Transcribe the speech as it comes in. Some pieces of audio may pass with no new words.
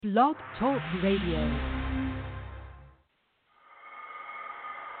Blog Talk Radio.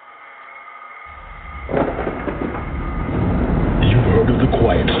 You've heard of the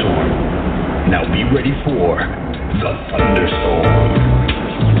quiet storm. Now be ready for the Thunderstorm.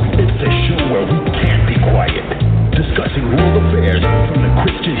 It's the show where we can't be quiet, discussing world affairs from the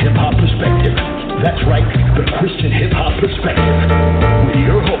Christian hip-hop perspective. That's right, the Christian hip-hop perspective. With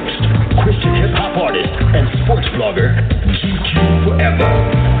your host, Christian hip-hop artist and sports blogger, GQ Forever.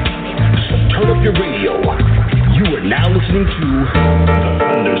 So turn up your radio. You are now listening to the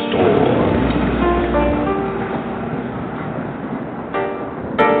Thunderstorm.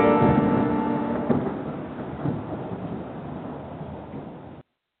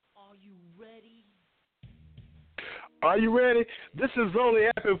 Are you ready? This has only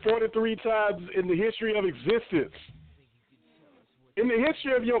happened 43 times in the history of existence. In the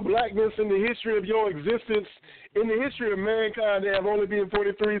history of your blackness, in the history of your existence, in the history of mankind, there have only been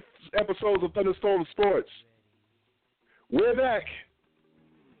 43 episodes of Thunderstorm Sports. We're back.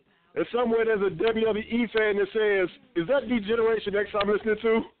 And somewhere there's a WWE fan that says, is that D-Generation X I'm listening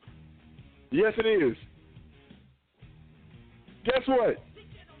to? Yes, it is. Guess what?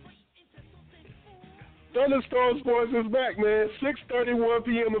 Thunderstorm Sports is back, man. 6:31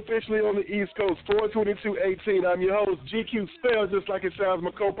 p.m. officially on the East Coast, 4/22/18. I'm your host, GQ Spell, just like it sounds,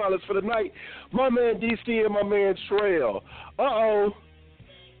 my co-pilots for the night, my man DC and my man Trail. To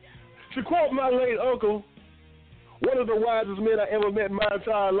quote my late uncle, one of the wisest men I ever met in my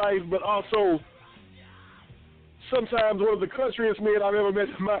entire life, but also sometimes one of the countryest men I've ever met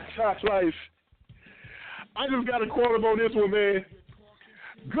in my entire life. I just got to quote him on this one, man.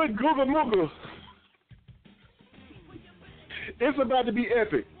 Good Googa Mooga. It's about to be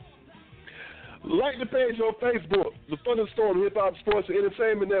epic. Like the page on Facebook, the Thunderstorm Hip Hop Sports and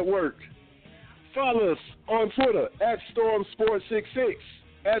Entertainment Network. Follow us on Twitter at StormSport66,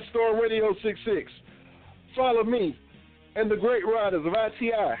 at StormRadio66. Follow me and the great riders of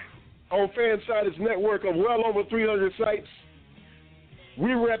ITI on Fansided's network of well over 300 sites.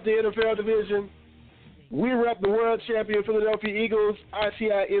 We rep the NFL division. We rep the world champion Philadelphia Eagles,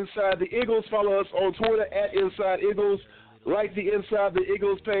 ITI Inside the Eagles. Follow us on Twitter at Inside Eagles. Like the Inside the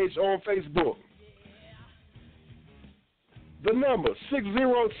Eagles page on Facebook. The number,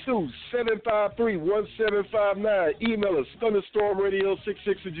 602-753-1759. Email us,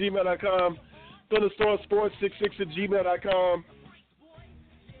 thunderstormradio66@gmail.com, thunderstormsports66@gmail.com.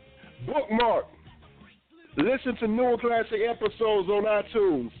 Bookmark. Listen to new and classic episodes on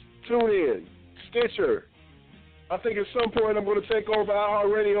iTunes. Tune in. Stitcher. I think at some point I'm going to take over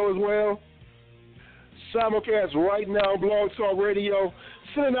iHeartRadio as well. Simulcast right now, Blog Talk Radio.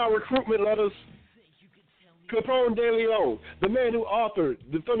 Sending out recruitment letters. Capone De Leon, the man who authored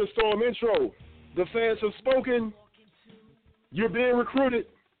the Thunderstorm intro. The fans have spoken. You're being recruited.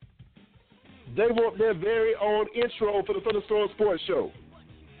 They want their very own intro for the Thunderstorm Sports Show.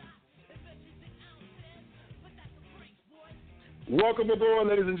 Welcome aboard,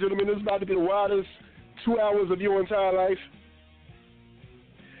 ladies and gentlemen. This is about to be the wildest 2 hours of your entire life.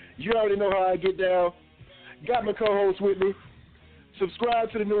 You already know how I get down. Got my co-host with me. Subscribe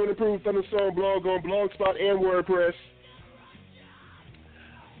to the new and improved Thunderstorm blog on Blogspot and WordPress.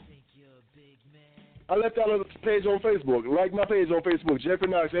 I left out a page on Facebook. Like my page on Facebook, Jeffrey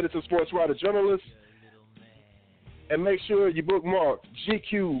Knox, editor, sports writer, journalist. And make sure you bookmark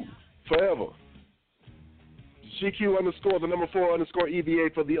GQ Forever. GQ _4 EVA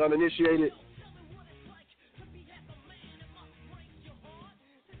for the uninitiated.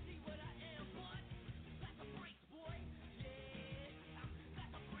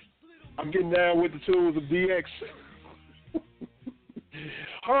 I'm getting down with the tools of DX.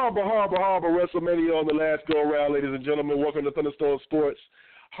 Horrible WrestleMania on the last go-around, ladies and gentlemen. Welcome to Thunderstorm Sports.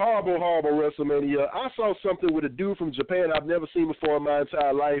 Horrible WrestleMania. I saw something with a dude from Japan I've never seen before in my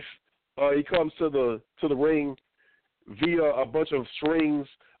entire life. He comes to the ring via a bunch of strings,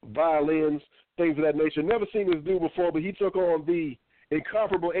 violins, things of that nature. Never seen this dude before, but he took on the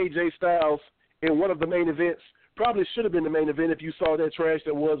incomparable AJ Styles in one of the main events. Probably should have been the main event if you saw that trash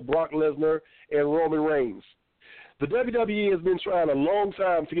that was Brock Lesnar and Roman Reigns. The WWE has been trying a long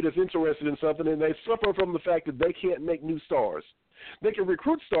time to get us interested in something, and they suffer from the fact that they can't make new stars. They can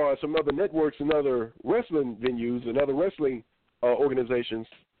recruit stars from other networks and other wrestling venues and other wrestling organizations.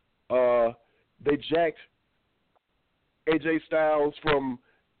 They jacked AJ Styles from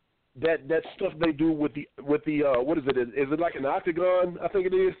that stuff they do with the what is it? Is it like an octagon? I think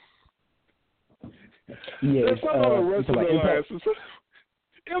it is. Yeah, There's some other wrestling alliances.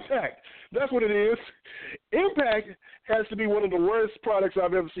 Impact. That's what it is. Impact has to be one of the worst products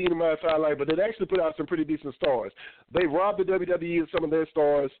I've ever seen in my entire life, but they actually put out some pretty decent stars. They robbed the WWE of some of their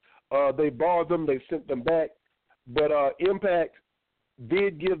stars. They borrowed them. They sent them back. But Impact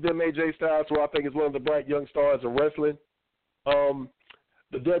did give them AJ Styles, who I think is one of the bright young stars of wrestling.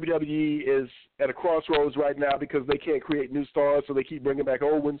 The WWE is at a crossroads right now because they can't create new stars, so they keep bringing back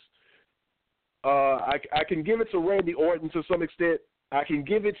old ones. I can give it to Randy Orton to some extent. I can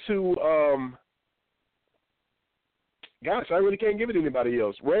give it to, gosh, I really can't give it to anybody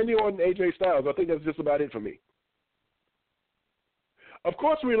else. Randy Orton, AJ Styles, I think that's just about it for me. Of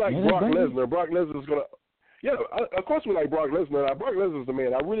course we like Brock Lesnar. Brock Lesnar is going to, yeah, of course we like Brock Lesnar. Brock Lesnar is the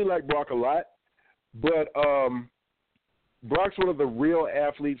man. I really like Brock a lot, but Brock's one of the real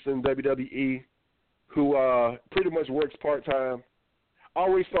athletes in WWE who pretty much works part-time. I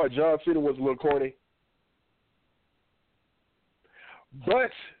always thought John Cena was a little corny.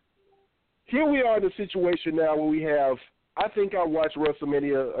 But here we are in a situation now where we have, I think I watched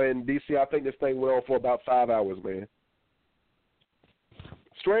WrestleMania in D.C. I think this thing went on for about 5 hours, man.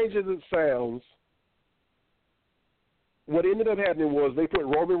 Strange as it sounds, what ended up happening was they put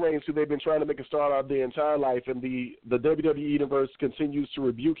Roman Reigns, who they've been trying to make a star out of their entire life, and the WWE Universe continues to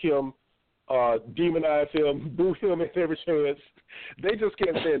rebuke him, demonize him, boo him at every chance. They just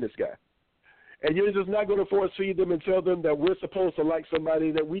can't stand this guy. And you're just not going to force feed them and tell them that we're supposed to like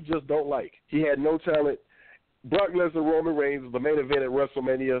somebody that we just don't like. He had no talent. Brock Lesnar, Roman Reigns, the main event at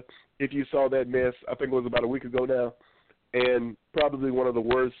WrestleMania, if you saw that mess, I think it was about a week ago now, and probably one of the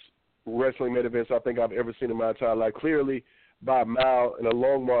worst wrestling main events I think I've ever seen in my entire life. Clearly, by a mile and a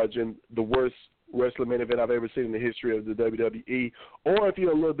long margin, the worst wrestling main event I've ever seen in the history of the WWE, or if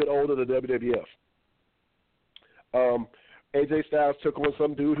you're a little bit older, the WWF. AJ Styles took on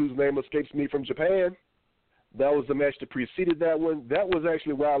some dude whose name escapes me from Japan. That was the match that preceded that one. That was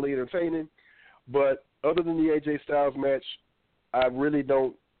actually wildly entertaining. But other than the AJ Styles match, I really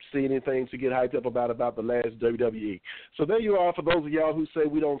don't see anything to get hyped up about the last WWE. So there you are for those of y'all who say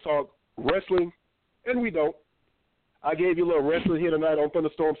we don't talk wrestling, and we don't. I gave you a little wrestling here tonight on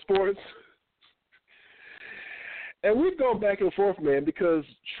Thunderstorm Sports. And we've gone back and forth, man, because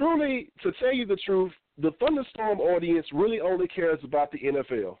truly, to tell you the truth, the Thunderstorm audience really only cares about the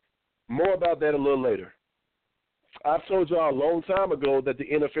NFL. More about that a little later. I've told y'all a long time ago that the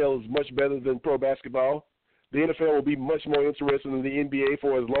NFL is much better than pro basketball. The NFL will be much more interesting than the NBA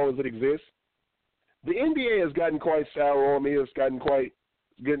for as long as it exists. The NBA has gotten quite sour on me. It's gotten quite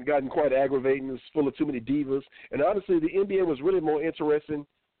aggravating. It's full of too many divas. And honestly, the NBA was really more interesting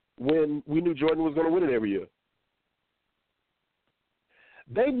when we knew Jordan was going to win it every year.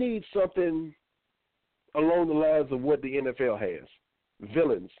 They need something along the lines of what the NFL has.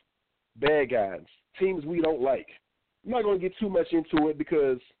 Villains, bad guys, teams we don't like. I'm not going to get too much into it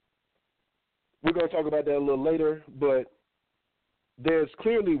because we're going to talk about that a little later, but there's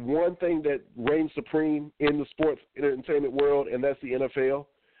clearly one thing that reigns supreme in the sports entertainment world, and that's the NFL.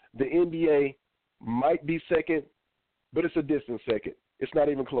 The NBA might be second, but it's a distant second. It's not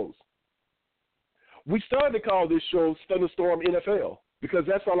even close. We started to call this show Thunderstorm NFL because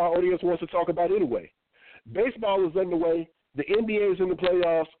that's all our audience wants to talk about anyway. Baseball is underway. The NBA is in the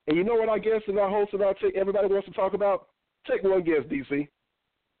playoffs. And you know what our guest and our host and everybody wants to talk about? Take one guess, DC.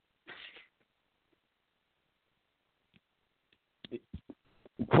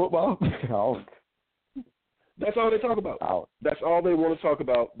 Football? Oh. That's all they talk about. Oh. That's all they want to talk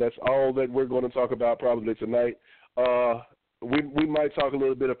about. That's all that we're going to talk about probably tonight. We might talk a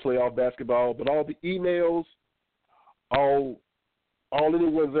little bit of playoff basketball, but all the emails, all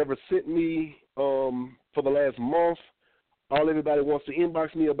anyone's ever sent me for the last month, all everybody wants to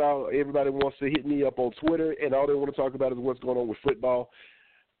inbox me about, everybody wants to hit me up on Twitter, and all they want to talk about is what's going on with football.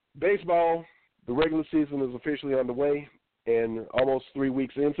 Baseball, the regular season is officially underway, and almost 3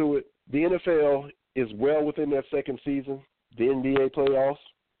 weeks into it. The NFL is well within their second season. The NBA playoffs,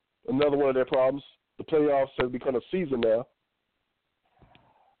 another one of their problems. The playoffs have become a season now.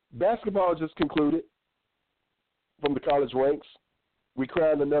 Basketball just concluded from the college ranks. We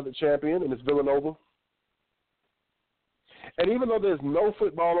crowned another champion, and it's Villanova. And even though there's no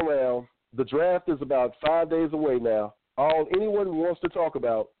football around, the draft is about 5 days away now. All anyone wants to talk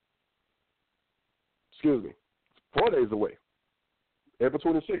about, 4 days away, April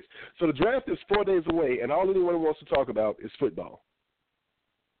 26th. So the draft is 4 days away, and all anyone wants to talk about is football.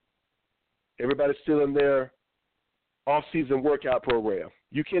 Everybody's still in their off-season workout program.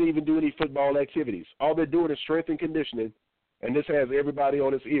 You can't even do any football activities. All they're doing is strength and conditioning, and this has everybody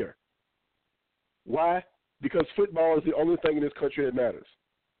on its ear. Why? Because football is the only thing in this country that matters.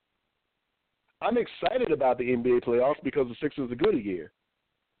 I'm excited about the NBA playoffs because the Sixers are good again.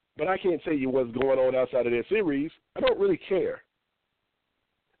 but I can't tell you what's going on outside of that series. I don't really care.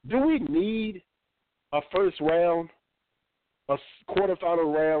 Do we need a first round, a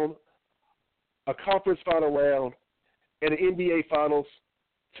quarterfinal round, a conference final round, and an NBA finals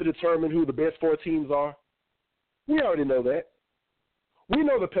to determine who the best 4 teams are? We already know that. We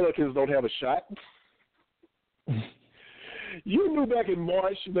know the Pelicans don't have a shot. You knew back in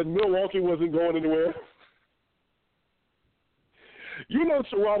March that Milwaukee wasn't going anywhere. You know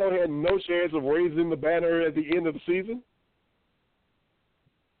Toronto had no chance of raising the banner at the end of the season.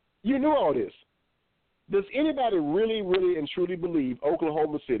 You knew all this. Does anybody really, really, and truly believe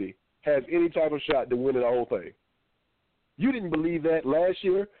Oklahoma City has any type of shot to win the whole thing? You didn't believe that last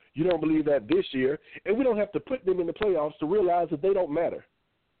year. You don't believe that this year. And we don't have to put them in the playoffs to realize that they don't matter.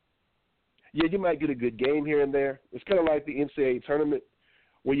 Yeah, you might get a good game here and there. It's kind of like the NCAA tournament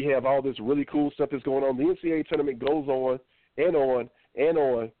where you have all this really cool stuff that's going on. The NCAA tournament goes on and on and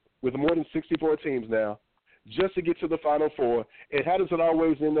on with more than 64 teams now just to get to the Final Four. And how does it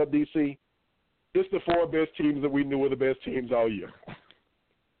always end up, DC? It's the 4 best teams that we knew were the best teams all year.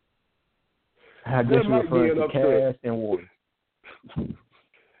 I guess you're referring to Cavs and Warriors.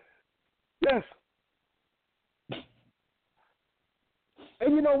 Yes.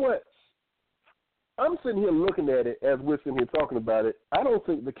 And you know what? I'm sitting here looking at it as we're sitting here talking about it. I don't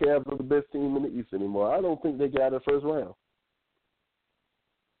think the Cavs are the best team in the East anymore. I don't think they got out of the first round.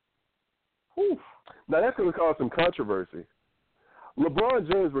 Whew. Now, that's going to cause some controversy.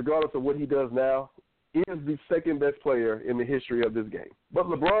 LeBron James, regardless of what he does now, is the second best player in the history of this game. But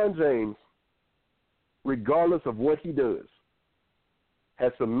LeBron James, regardless of what he does,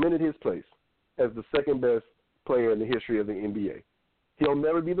 has cemented his place as the second best player in the history of the NBA. He'll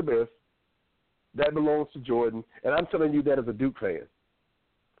never be the best. That belongs to Jordan, and I'm telling you that as a Duke fan.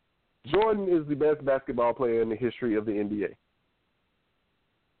 Jordan is the best basketball player in the history of the NBA.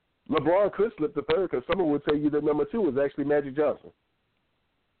 LeBron could slip to third because someone would tell you that number 2 is actually Magic Johnson.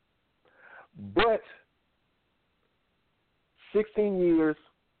 But 16 years,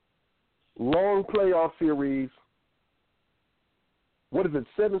 long playoff series, what is it,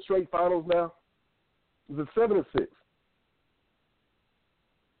 7 straight finals now? Is it 7 or 6?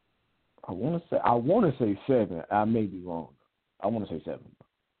 I want to say 7. I may be wrong. I want to say 7.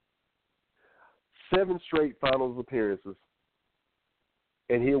 7 straight finals appearances.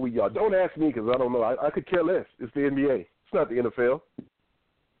 And here we are. Don't ask me because I don't know. I could care less. It's the NBA. It's not the NFL.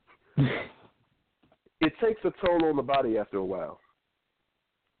 It takes a toll on the body after a while.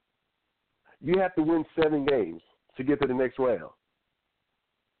 You have to win 7 games to get to the next round.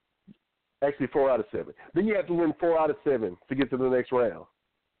 Actually, 4 out of 7. Then you have to win 4 out of 7 to get to the next round.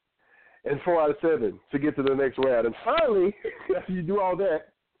 And 4 out of 7 to get to the next round. And finally, after you do all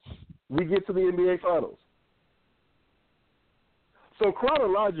that, we get to the NBA Finals. So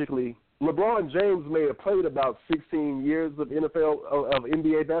chronologically, LeBron James may have played about 16 years of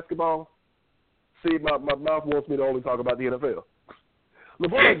NBA basketball. See, my mouth wants me to only talk about the NFL.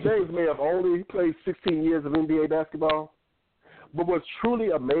 LeBron James may have only played 16 years of NBA basketball. But what's truly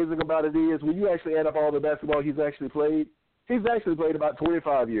amazing about it is when you actually add up all the basketball he's actually played about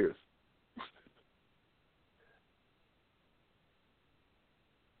 25 years.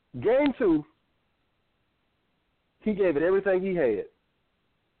 Game 2, he gave it everything he had.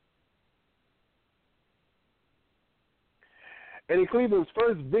 And in Cleveland's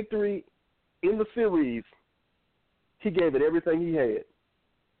first victory in the series, he gave it everything he had.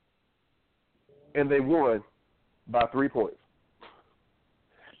 And they won by 3 points.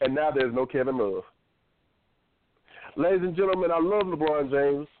 And now there's no Kevin Love. Ladies and gentlemen, I love LeBron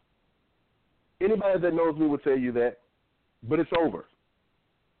James. Anybody that knows me will tell you that. But it's over.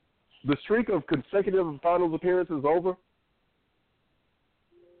 The streak of consecutive finals appearances is over.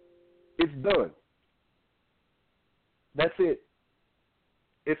 It's done. That's it.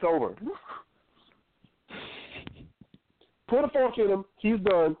 It's over. Put a fork in him. He's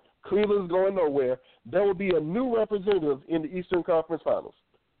done. Cleveland's going nowhere. There will be a new representative in the Eastern Conference Finals.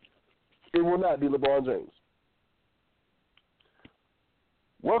 It will not be LeBron James.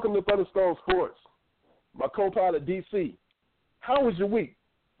 Welcome to Thunderstorm Sports. My co-pilot, DC. How was your week?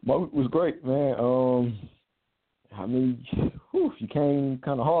 My week was great, man. I mean, you came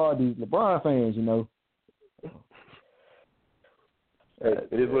kind of hard, these LeBron fans, you know. Hey,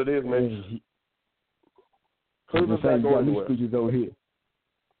 it is what it is, man. Cleveland's not going anywhere. Speeches over here.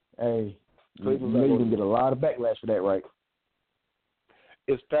 Hey, you can get a lot of backlash for that, right?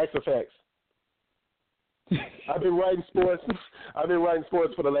 It's facts or facts. I've been writing sports. I've been writing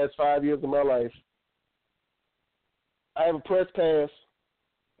sports for the last 5 years of my life. I have a press pass.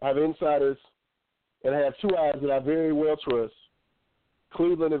 I have insiders, and I have 2 eyes that I very well trust.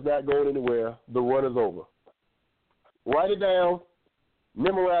 Cleveland is not going anywhere. The run is over. Write it down,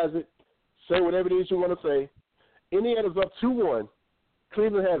 memorize it, say whatever it is you want to say. Indiana's up 2-1.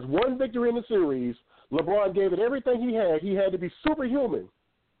 Cleveland has one victory in the series. LeBron gave it everything he had. He had to be superhuman,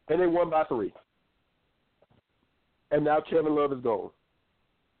 and they won by 3. And now Kevin Love is gone.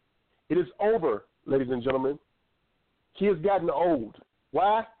 It is over, ladies and gentlemen. He has gotten old.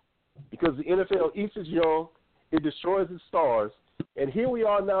 Why? Because the NFL eats its young, it destroys its stars, and here we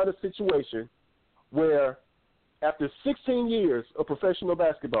are now in a situation where after 16 years of professional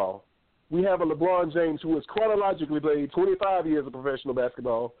basketball, we have a LeBron James who has chronologically played 25 years of professional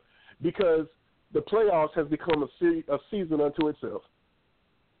basketball because the playoffs has become a season unto itself.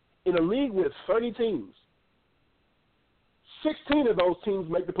 In a league with 30 teams, 16 of those teams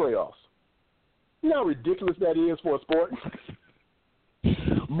make the playoffs. You know how ridiculous that is for a sport?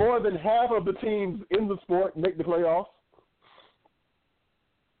 More than half of the teams in the sport make the playoffs.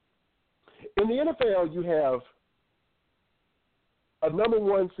 In the NFL, you have a number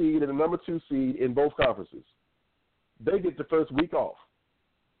 1 seed and a number 2 seed in both conferences. They get the first week off.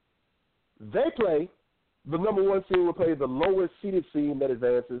 The number 1 seed will play the lowest seeded team that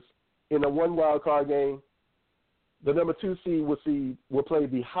advances in a 1 wild card game. The number 2 seed will play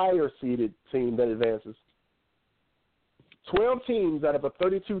the higher seeded team that advances. 12 teams out of a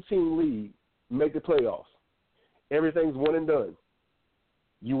 32-team league make the playoffs. Everything's one and done.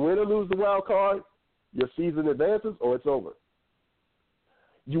 You win or lose the wild card, your season advances or it's over.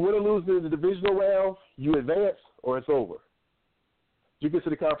 You win or lose the divisional round, you advance or it's over. You get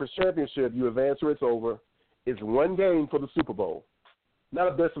to the conference championship, you advance or it's over. It's one game for the Super Bowl. Not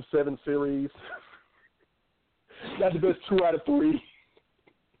a best of 7 series. Not the best 2 out of 3.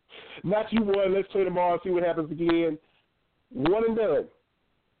 Not you won, let's play tomorrow, see what happens again. One and done.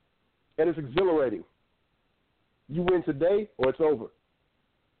 And it's exhilarating. You win today or it's over.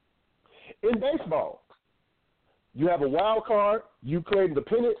 In baseball, you have a wild card, you claim the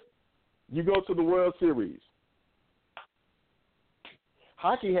pennant, you go to the World Series.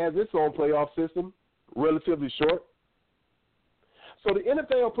 Hockey has its own playoff system, relatively short. So the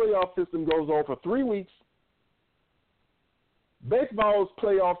NFL playoff system goes on for 3 weeks. Baseball's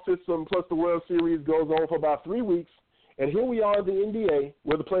playoff system plus the World Series goes on for about 3 weeks. And here we are in the NBA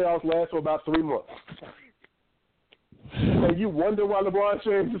where the playoffs last for about 3 months. And you wonder why LeBron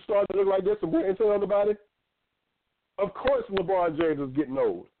James is starting to look like this and wear and tear on the body? Of course LeBron James is getting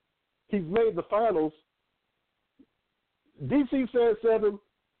old. He's made the finals. DC said 7.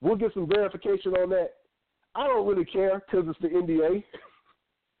 We'll get some verification on that. I don't really care because it's the NBA.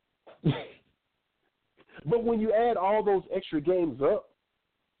 But when you add all those extra games up,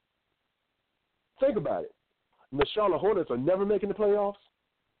 think about it. The Charlotte Hornets are never making the playoffs.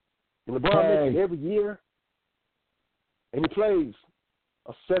 And LeBron makes it every year. And he plays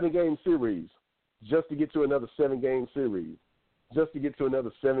a 7-game series just to get to another 7-game series. Just to get to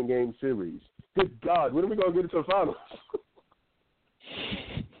another 7-game series. Good God, when are we going to get into the finals?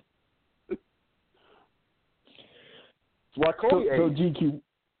 That's why Kobe So GQ,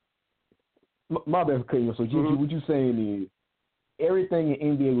 my bad for cutting you. So GQ, what you saying is everything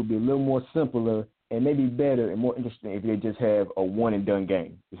in NBA would be a little more simpler and maybe better and more interesting if they just have a one-and-done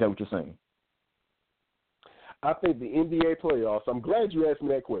game. Is that what you're saying? I think the NBA playoffs, I'm glad you asked me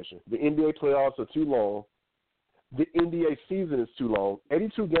that question. The NBA playoffs are too long. The NBA season is too long.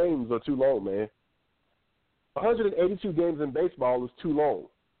 82 games are too long, man. 182 games in baseball is too long.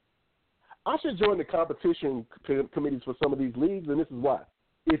 I should join the competition committees for some of these leagues, and this is why.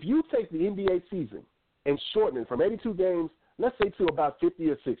 If you take the NBA season and shorten it from 82 games, let's say to about 50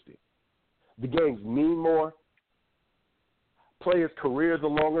 or 60, the games mean more. Players' careers are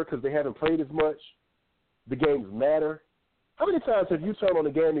longer because they haven't played as much. The games matter. How many times have you turned on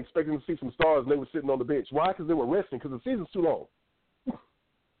a game expecting to see some stars and they were sitting on the bench? Why? Because they were resting, because the season's too long.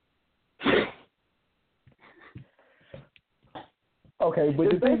 Okay, but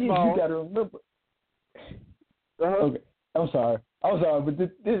the thing is, you got to remember. Okay, I'm sorry, but this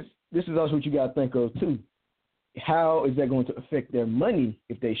is also what you got to think of too. How is that going to affect their money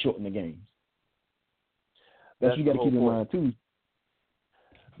if they shorten the games? That's what you got to keep in mind too.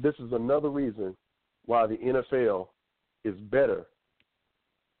 This is another reason why the NFL is better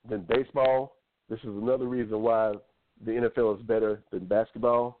than baseball. This is another reason why the NFL is better than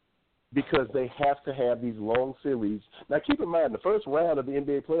basketball, because they have to have these long series. Now, keep in mind, the first round of the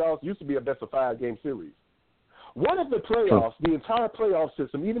NBA playoffs used to be a best-of-5 game series. What if the playoffs, the entire playoff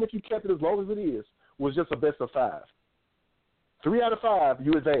system, even if you kept it as long as it is, was just a best-of-5? 3 out of 5,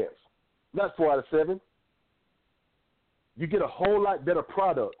 you advance. Not 4 out of 7. You get a whole lot better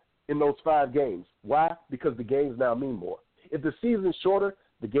product in those 5 games. Why? Because the games now mean more. If the season's shorter,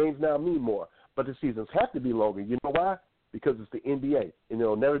 the games now mean more. But the seasons have to be longer. You know why? Because it's the NBA, and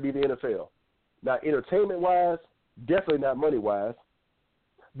it'll never be the NFL. Now, entertainment-wise, definitely not money-wise.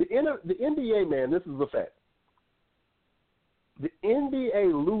 The NBA, man, this is a fact. The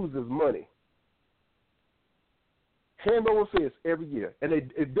NBA loses money hand over fist every year, and they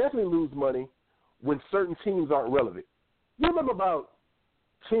definitely lose money when certain teams aren't relevant. You remember about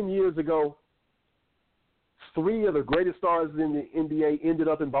 10 years ago, 3 of the greatest stars in the NBA ended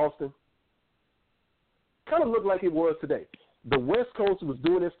up in Boston? Kind of looked like it was today. The West Coast was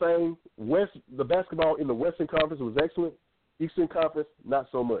doing its thing. The basketball in the Western Conference was excellent. Eastern Conference, not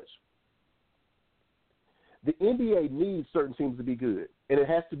so much. The NBA needs certain teams to be good, and it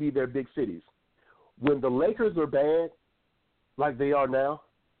has to be their big cities. When the Lakers are bad, like they are now,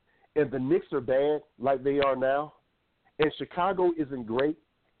 and the Knicks are bad, like they are now, and Chicago isn't great,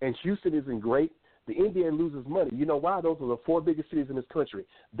 and Houston isn't great, the NBA loses money. You know why? Those are the 4 biggest cities in this country.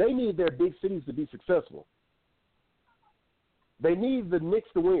 They need their big cities to be successful. They need the Knicks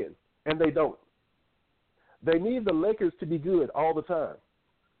to win, and they don't. They need the Lakers to be good all the time.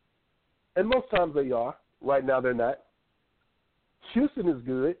 And most times they are. Right now they're not. Houston is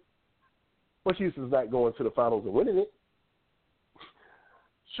good, but Houston's not going to the finals and winning it.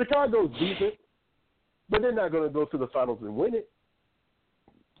 Chicago's decent, but they're not going to go to the finals and win it.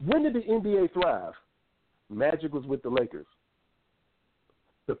 When did the NBA thrive? Magic was with the Lakers.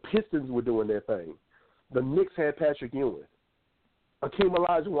 The Pistons were doing their thing. The Knicks had Patrick Ewing. Akeem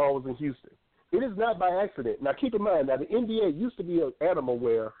Olajuwon was in Houston. It is not by accident. Now, keep in mind, now the NBA used to be an animal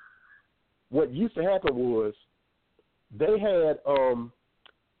where what used to happen was they had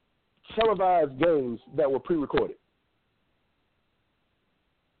televised games that were pre-recorded.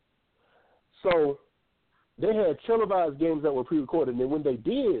 So they had televised games that were pre-recorded, and then when they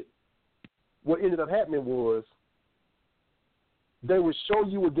did, what ended up happening was they would show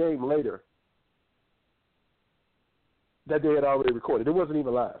you a game later that they had already recorded. It wasn't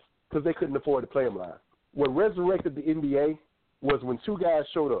even live because they couldn't afford to play them live. What resurrected the NBA was when 2 guys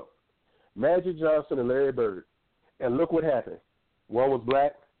showed up, Magic Johnson and Larry Bird. And look what happened. One was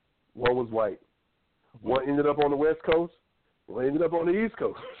black, one was white. One ended up on the West Coast, one ended up on the East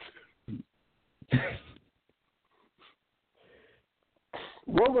Coast.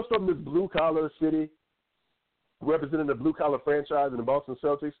 One was from this blue-collar city, representing the blue-collar franchise in the Boston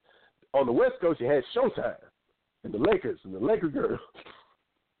Celtics. On the West Coast, you had Showtime and the Lakers and the Laker girls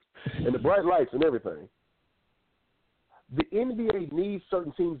and the bright lights and everything. The NBA needs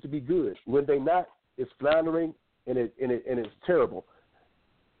certain teams to be good. When they're not, it's floundering and it's terrible.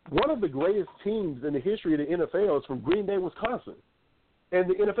 One of the greatest teams in the history of the NFL is from Green Bay, Wisconsin, and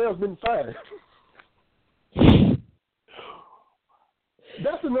the NFL's been fine.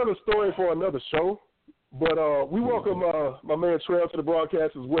 That's another story for another show. But we welcome my man Trail to the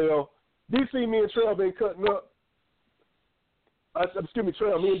broadcast as well. DC, me and Trail been cutting up. Excuse me,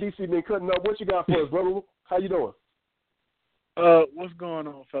 Trail, me and DC been cutting up. What you got for us, brother? How you doing? What's going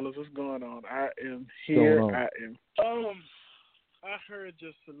on, fellas? What's going on? I am here. I heard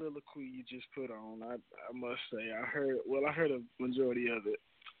your soliloquy you just put on. I must say, I heard a majority of it.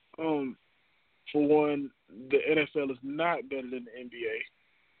 For one, the NFL is not better than the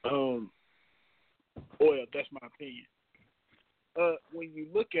NBA. Well, that's my opinion. When you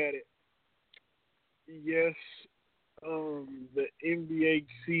look at it, yes, the NBA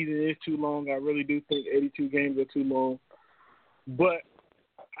season is too long. I really do think 82 games are too long. But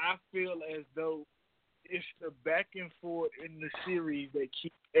I feel as though it's the back and forth in the series that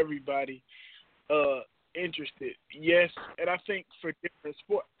keep everybody interested. Yes, and I think for different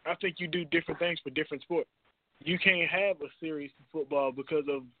sports, I think you do different things for different sports. You can't have a series in football because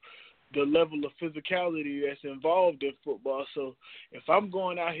of the level of physicality that's involved in football. So if I'm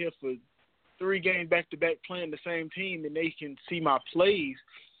going out here for 3 games back-to-back playing the same team and they can see my plays,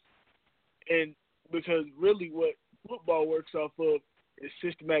 and because really what football works off of is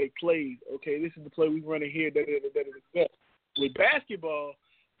systematic plays. Okay, this is the play we run in here. With basketball,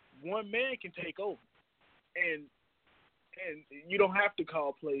 one man can take over, and you don't have to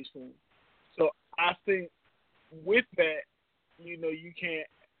call plays for him. So I think with that, you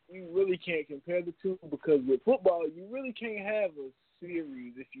really can't compare the two, because with football, you really can't have a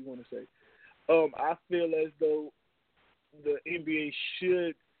series, if you want to say. I feel as though the NBA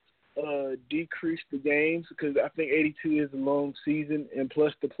should decrease the games, because I think 82 is a long season, and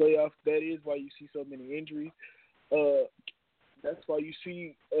plus the playoffs, that is why you see so many injuries. That's why you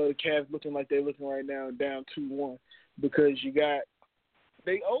see the Cavs looking like they're looking right now, down 2-1, because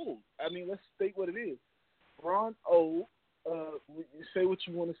they old. I mean, let's state what it is. Ron old. Say what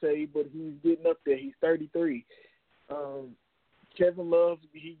you want to say, but he's getting up there. He's 33. Kevin Love,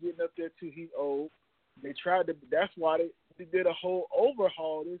 he getting up there too. He's old. They tried to. That's why they did a whole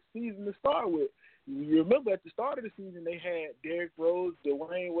overhaul this season to start with. You remember at the start of the season they had Derrick Rose,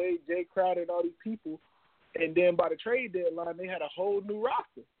 Dwayne Wade, Jay Crowder, and all these people, and then by the trade deadline they had a whole new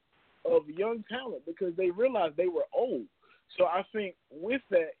roster of young talent because they realized they were old. So I think with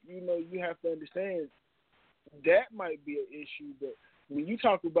that, you have to understand that might be an issue. But when you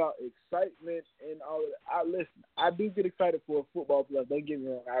talk about excitement and all of that, I do get excited for a football playoff. Don't get me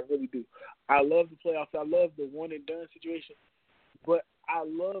wrong, I really do. I love the playoffs. I love the one and done situation. But I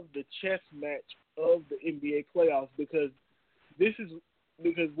love the chess match of the NBA playoffs because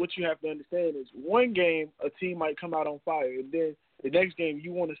what you have to understand is one game a team might come out on fire, and then the next game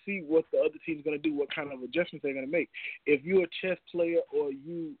you want to see what the other team's going to do, what kind of adjustments they're going to make. If you're a chess player or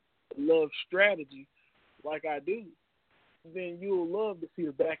you love strategy like I do, then you'll love to see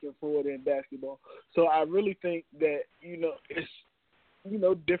the back and forth in basketball. So I really think that, it's,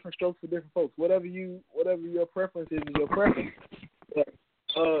 different strokes for different folks. Whatever your preference is your preference. But,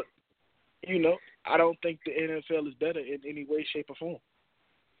 I don't think the NFL is better in any way, shape, or form.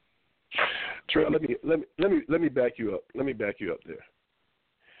 Trey, let me back you up. Let me back you up there.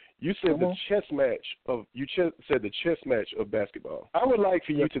 You said the chess match of basketball. I would like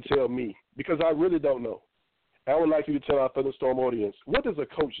for you to tell me, because I really don't know. I would like you to tell our Thunderstorm audience, what does a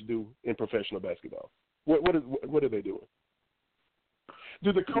coach do in professional basketball? What are they doing?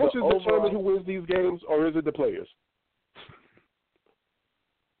 Do the coaches determine who wins these games, or is it the players?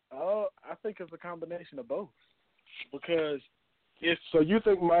 I think it's a combination of both. Because so you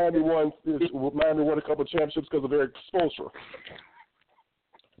think Miami won a couple of championships because of Eric Spoelstra?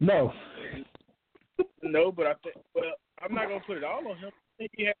 No. No, but I'm not gonna put it all on him. I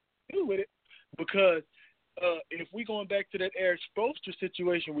think he has to do with it because if we going back to that Eric Spoelstra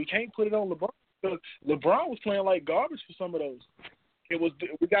situation, we can't put it on LeBron. Because LeBron was playing like garbage for some of those.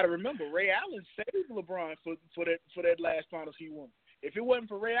 We got to remember Ray Allen saved LeBron for that last finals he won. If it wasn't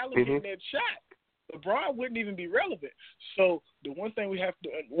for Ray Allen getting that shot, LeBron wouldn't even be relevant. So the one thing we have to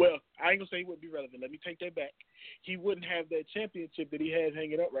I ain't gonna say he wouldn't be relevant. Let me take that back. He wouldn't have that championship that he has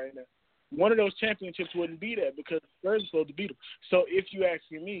hanging up right now. One of those championships wouldn't be there because the Spurs are supposed to beat him. So if you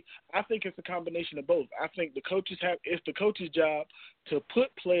asking me, I think it's a combination of both. I think it's the coach's job to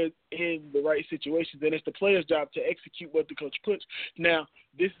put players in the right situations, and it's the player's job to execute what the coach puts. Now,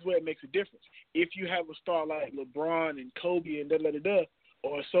 this is where it makes a difference. If you have a star like LeBron and Kobe and da-da-da-da,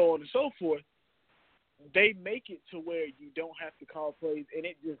 or so on and so forth, they make it to where you don't have to call plays, and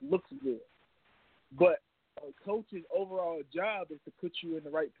it just looks good. But a coach's overall job is to put you in the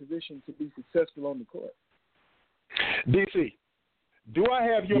right position to be successful on the court. DC, do I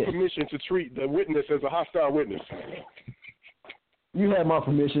have your permission to treat the witness as a hostile witness? You have my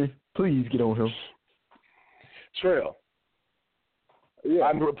permission. Please get on him. Trail. Yeah.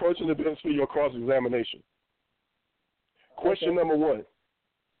 I'm approaching the bench for your cross-examination. Question number one.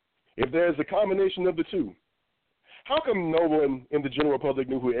 If there's a combination of the two, how come no one in the general public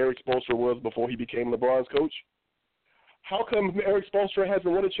knew who Eric Spoelstra was before he became LeBron's coach? How come Eric Spoelstra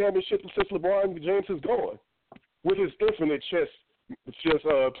hasn't won a championship since LeBron James is gone with his infinite chess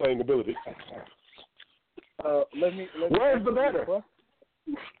playing ability? Where's the matter?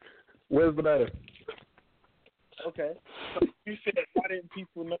 Where's the matter? Okay. So you said, why didn't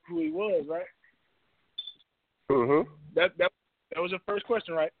people know who he was, right? Mm-hmm. That was your first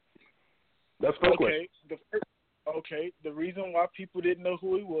question, right? That's first question. The reason why people didn't know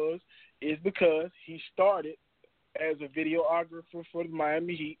who he was is because he started as a videographer for the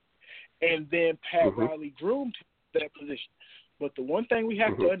Miami Heat, and then Pat Riley groomed him to that position. But the one thing we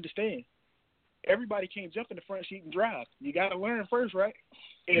have to understand, everybody can't jump in the front seat and drive. You got to learn first, right?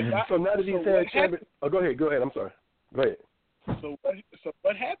 So now that he's had champion, go ahead. I'm sorry. Go ahead. So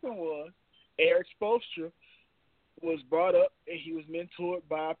what happened was Eric Spoelstra was brought up and he was mentored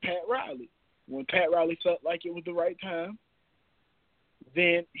by Pat Riley. When Pat Riley felt like it was the right time,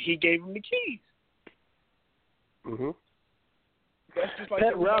 then he gave him the keys. Mm-hmm. That's just like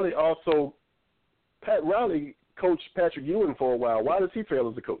Pat Riley coached Patrick Ewing for a while. Why does he fail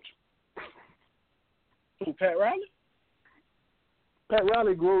as a coach? Who, Pat Riley? Pat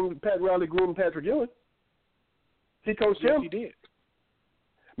Riley groomed Patrick Ewing. He coached him. He did.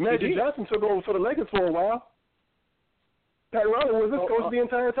 Magic Johnson took over for the Lakers for a while. Pat Riley was his coach the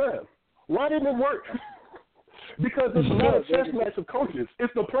entire time. Why didn't it work? Because it's not a chess match of coaches.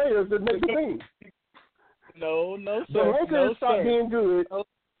 It's the players that make the team. No, sir. The Lakers stopped being good.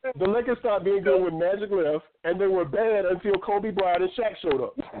 The Lakers stopped being good when Magic left, and they were bad until Kobe Bryant and Shaq showed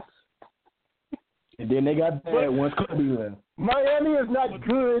up. And then they got bad once Kobe left. Miami is not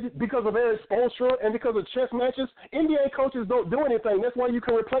good because of Eric Spoelstra and because of chess matches. NBA coaches don't do anything. That's why you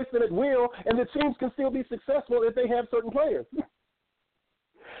can replace them at will, and the teams can still be successful if they have certain players.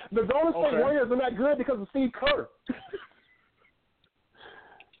 The Golden State Warriors are not good because of Steve Kerr.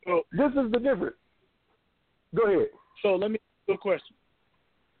 So, this is the difference. Go ahead. So let me ask you a question.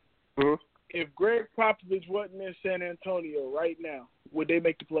 Mm-hmm. If Greg Popovich wasn't in San Antonio right now, would they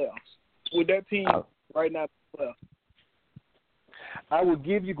make the playoffs? Would that team right now make the playoffs? I would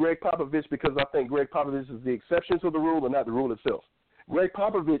give you Greg Popovich because I think Greg Popovich is the exception to the rule and not the rule itself. Greg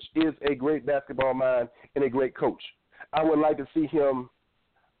Popovich is a great basketball mind and a great coach. I would like to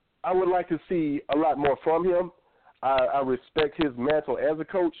see a lot more from him. I respect his mantle as a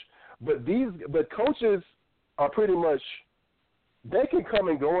coach, but coaches are pretty much, they can come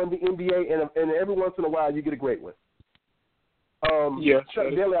and go in the NBA, and every once in a while you get a great one. Chuck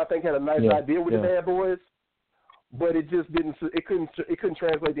Daly, I think, had a nice idea with the Bad Boys, but it just didn't. It couldn't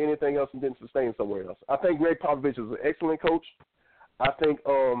translate to anything else and didn't sustain somewhere else. I think Greg Popovich is an excellent coach. I think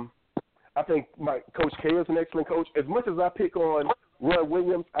my Coach K is an excellent coach. As much as I pick on Roy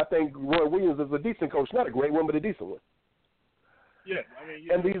Williams, I think Roy Williams is a decent coach, not a great one, but a decent one. Yeah,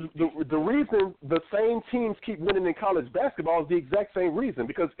 and the reason the same teams keep winning in college basketball is the exact same reason,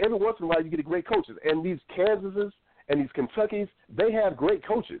 because every once in a while you get great coaches. And these Kansases and these Kentuckys, they have great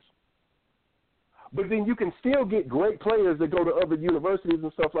coaches. But then you can still get great players that go to other universities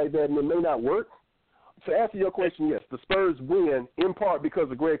and stuff like that, and it may not work. To answer your question, yes, the Spurs win in part because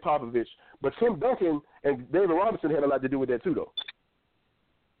of Greg Popovich, but Tim Duncan and David Robinson had a lot to do with that too, though.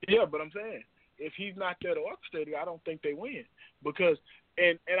 Yeah, but I'm saying, if he's not there to orchestrate it, I don't think they win. Because,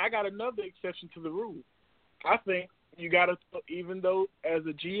 and I got another exception to the rule. I think you got to, even though as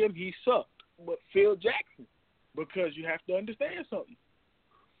a GM he sucked, but Phil Jackson, because you have to understand something.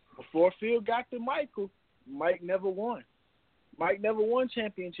 Before Phil got to Michael, Mike never won. Mike never won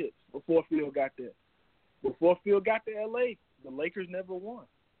championships before Phil got there. Before Phil got to L.A., the Lakers never won.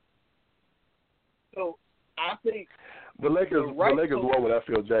 So I think the Lakers won without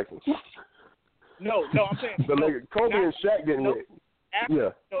Phil Jackson. No, I'm saying the Lakers, Kobe and Shaq didn't win.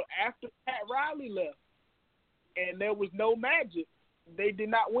 After Pat Riley left, and there was no magic, they did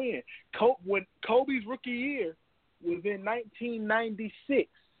not win. When Kobe's rookie year was in 1996,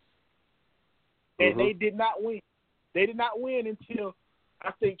 and they did not win. They did not win until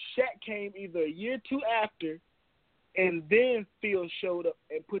I think Shaq came either a year or two after, and then Phil showed up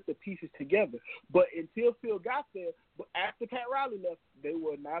and put the pieces together. But until Phil got there, but after Pat Riley left, they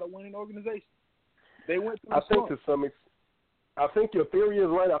were not a winning organization. They went through I think your theory is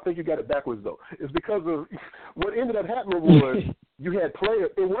right. I think you got it backwards, though. It's because of what ended up happening was you had players.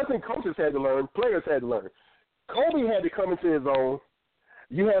 It wasn't coaches had to learn. Players had to learn. Kobe had to come into his own.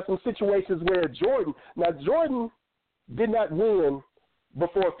 You had some situations where Jordan did not win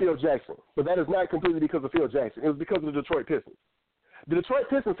before Phil Jackson, but that is not completely because of Phil Jackson. It was because of the Detroit Pistons. The Detroit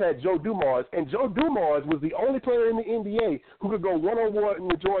Pistons had Joe Dumars, and Joe Dumars was the only player in the NBA who could go one-on-one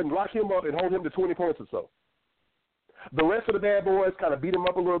with Jordan, lock him up, and hold him to 20 points or so. The rest of the bad boys kind of beat him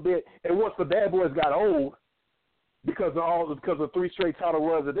up a little bit, and once the bad boys got old, because of 3 straight title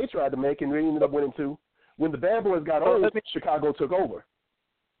runs that they tried to make, and they ended up winning 2, when the bad boys got old, Chicago took over.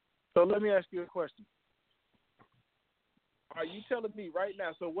 So let me ask you a question. Are you telling me right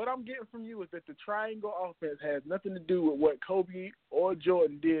now, so what I'm getting from you is that the triangle offense has nothing to do with what Kobe or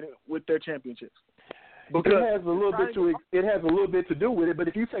Jordan did with their championships? Because it has a little bit to do with it, but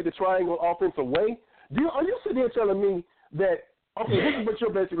if you take the triangle offense away, are you sitting here telling me that, okay, this is what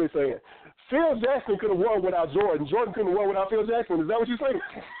you're basically saying. Phil Jackson could have won without Jordan. Jordan couldn't have won without Phil Jackson. Is that what you're saying?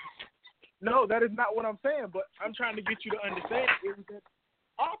 No, that is not what I'm saying, but I'm trying to get you to understand it was that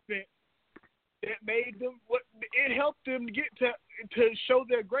offense that made them it helped them get to show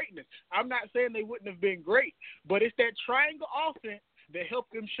their greatness. I'm not saying they wouldn't have been great, but it's that triangle offense that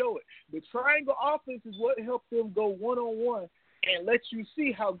helped them show it. The triangle offense is what helped them go one-on-one and let you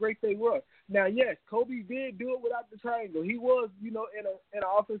see how great they were. Now, yes, Kobe did do it without the triangle. He was, in an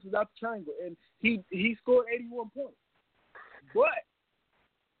offense without the triangle, and he scored 81 points. But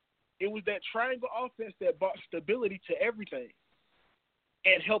it was that triangle offense that brought stability to everything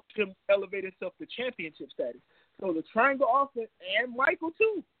and helped him elevate himself to championship status. So the triangle offense, and Michael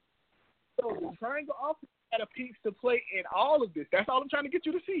too. So the triangle offense had a piece to play in all of this. That's all I'm trying to get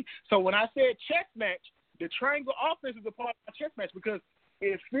you to see. So when I said chess match, the triangle offense is a part of my chess match, because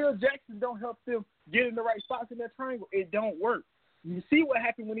if Phil Jackson don't help them get in the right spots in that triangle, it don't work. You see what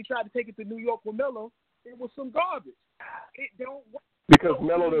happened when he tried to take it to New York with Melo? It was some garbage. It don't work. Because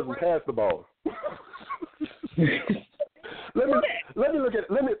Melo doesn't pass the ball. let me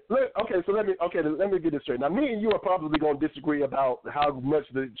get this straight. Now, me and you are probably going to disagree about how much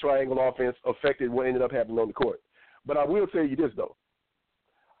the triangle offense affected what ended up happening on the court. But I will tell you this, though.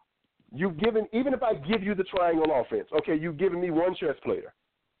 Even if I give you the triangle offense, okay, you've given me one chess player.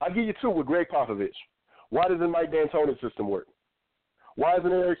 I'll give you two with Greg Popovich. Why doesn't Mike D'Antoni's system work? Why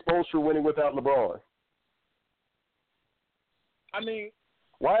isn't Eric Spoelstra winning without LeBron? I mean,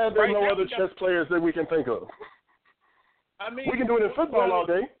 why are there no other chess players that we can think of? I mean, we can do it in football all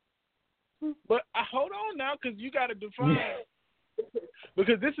day. But hold on now, because you got to define.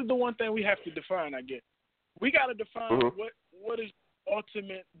 Because this is the one thing we have to define, I guess. We got to define what is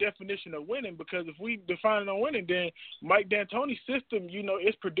ultimate definition of winning, because if we define it on winning, then Mike D'Antoni's system,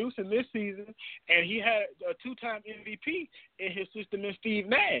 is producing this season, and he had a 2-time MVP in his system in Steve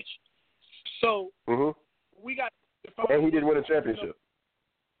Nash. So we got to define. And he didn't win a championship.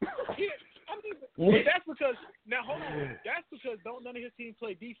 But that's because that's because none of his team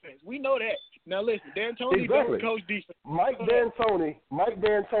play defense. We know that. Now listen, D'Antoni doesn't coach defense. Mike D'Antoni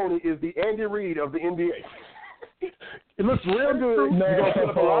is the Andy Reid of the NBA. It looks real good. You're going to put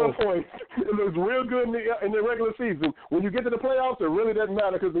up a lot of points. It looks real good in the regular season. When you get to the playoffs, it really doesn't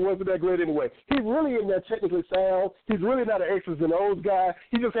matter because it wasn't that great anyway. He's really in that technically sound. He's really not an X's and O's guy.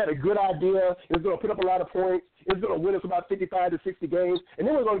 He just had a good idea. He's going to put up a lot of points. He's going to win us about 55 to 60 games. And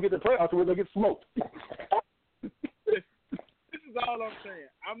then we're going to get to the playoffs and we're going to get smoked. This is all I'm saying.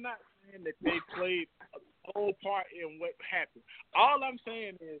 I'm not saying that they played a whole part in what happened. All I'm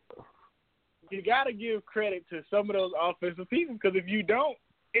saying is, you got to give credit to some of those offensive pieces, because if you don't,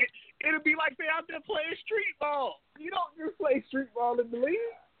 it'll be like they out there playing street ball. You don't just play street ball in the league.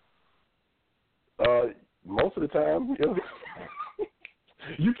 Most of the time.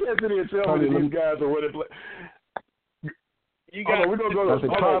 You can't sit here and tell me that these guys are where they play. We're going to go to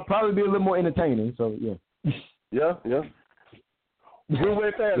probably be a little more entertaining, so yeah. Yeah. We'll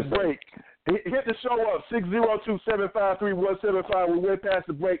wait past break. Hit the show up, 602-753-175. We went past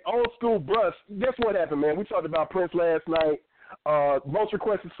the break. Old school Brust. Guess what happened, man? We talked about Prince last night. Most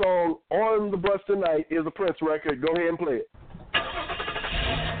requested song on the Brust tonight is a Prince record. Go ahead and play it.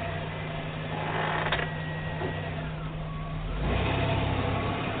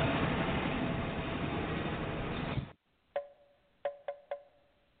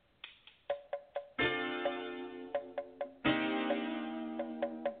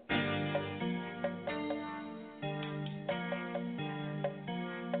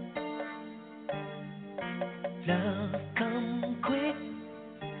 Love come quick,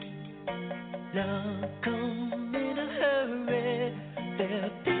 love come in a hurry. There'll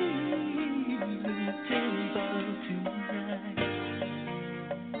be temper tonight.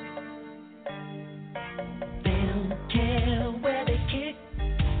 They don't care where they kick,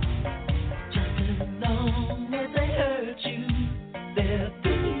 just as long as they hurt you. There'll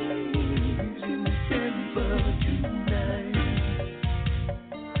be temper tonight.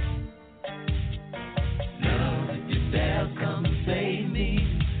 Come save me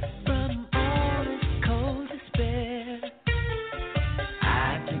from all this cold despair.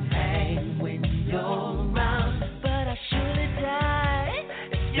 I can have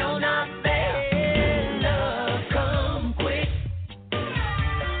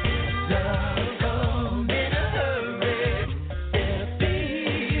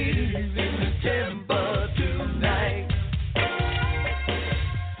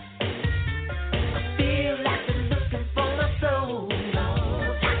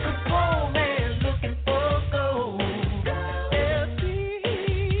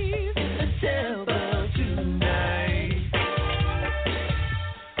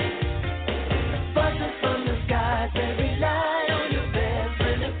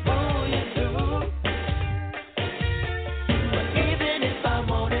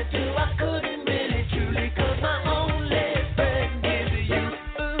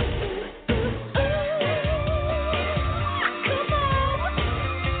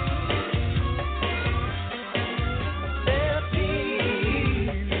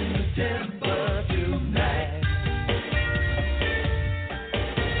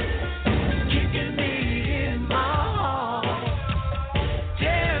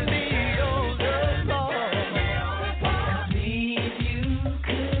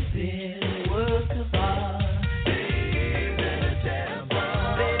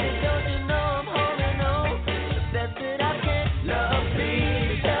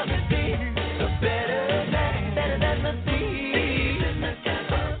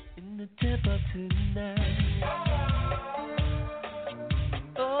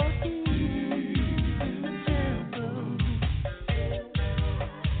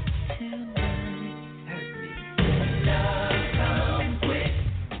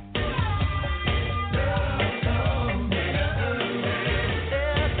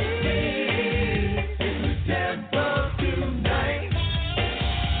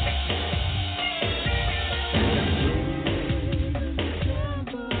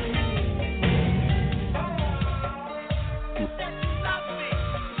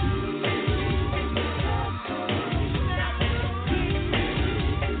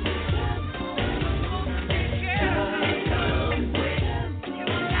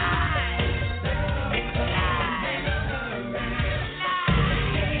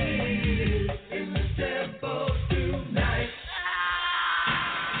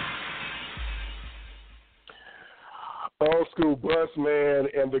old school bus, man,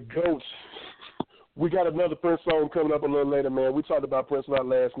 and the goats. We got another Prince song coming up a little later, man. We talked about Prince a lot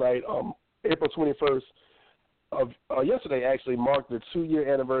last night. April 21st of yesterday actually marked the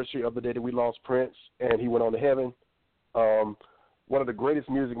 2-year anniversary of the day that we lost Prince, and he went on to heaven. One of the greatest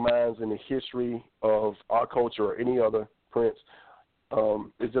music minds in the history of our culture or any other, Prince.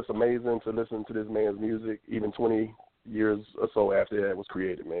 It's just amazing to listen to this man's music, even 20 years or so after that was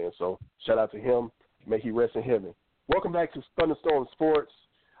created, man. So shout out to him. May he rest in heaven. Welcome back to Thunderstorm Sports.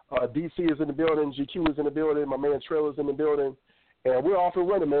 DC is in the building. GQ is in the building. My man Trell is in the building. And we're off and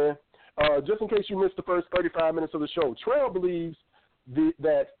running, man. Just in case you missed the first 35 minutes of the show, Trell believes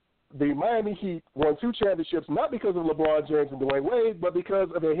that the Miami Heat won 2 championships not because of LeBron James and Dwayne Wade, but because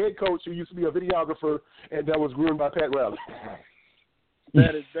of a head coach who used to be a videographer and that was groomed by Pat Riley.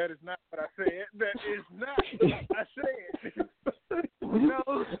 That is not what I said. That is not what I said. No,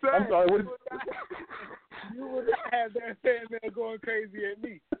 sir. I'm sorry. You would not have that fan there going crazy at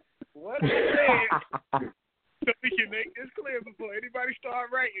me. What I said, so we can make this clear before anybody start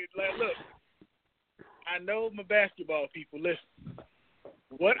writing. Like, look, I know my basketball people. Listen,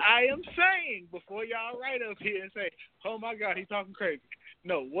 what I am saying before y'all write up here and say, "Oh my God, he's talking crazy."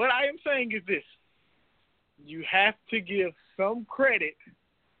 No, what I am saying is this: you have to give some credit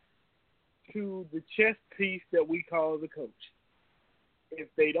to the chess piece that we call the coach. If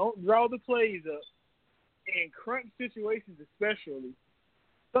they don't draw the plays up, in crunch situations especially,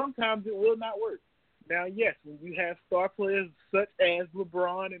 sometimes it will not work. Now, yes, when you have star players such as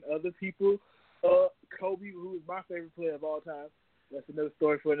LeBron and other people, Kobe, who is my favorite player of all time, that's another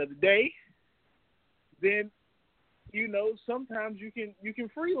story for another day, then, sometimes you can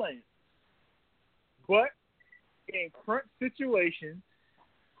freelance. But in crunch situations,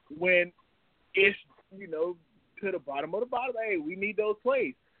 when it's, to the bottom of the bottom, hey, we need those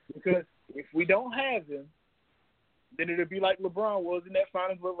plays. Because if we don't have them, then it'll be like LeBron was in that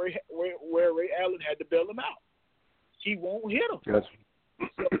finals where Ray Allen had to bail him out. He won't hit him.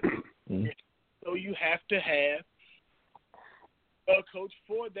 Yes. So you have to have a coach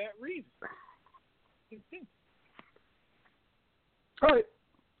for that reason. All right.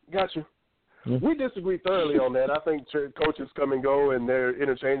 Gotcha. We disagree thoroughly on that. I think coaches come and go, and they're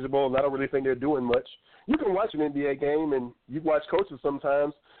interchangeable, and I don't really think they're doing much. You can watch an NBA game, and you watch coaches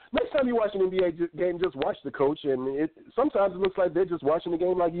sometimes. Next time you watch an NBA game, just watch the coach, and sometimes it looks like they're just watching the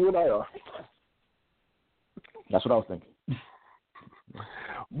game like you and I are. That's what I was thinking.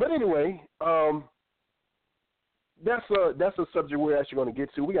 But anyway, that's a subject we're actually going to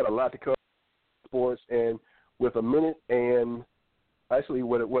get to. We got a lot to cover sports, and with a minute and actually,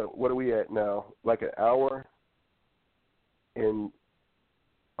 what are we at now? Like an hour? And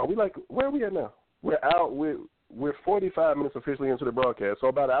are we where are we at now? We're out. We're 45 minutes officially into the broadcast, so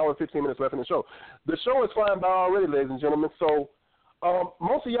about an hour and 15 minutes left in the show. The show is flying by already, ladies and gentlemen. So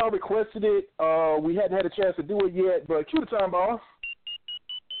most of y'all requested it. We hadn't had a chance to do it yet, but cue the time ball.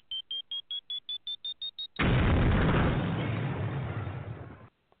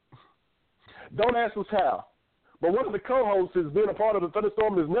 Don't ask us how. But one of the co-hosts has been a part of the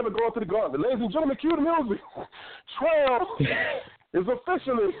Thunderstorm and has never gone to the gauntlet. Ladies and gentlemen, cue the music. Trail is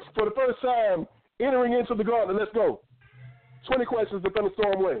officially, for the first time, entering into the gauntlet. Let's go. 20 questions, the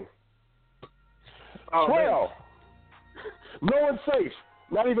Thunderstorm win. Trail. No one's safe,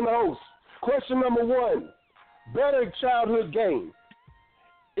 not even the host. Question number 1. Better childhood game.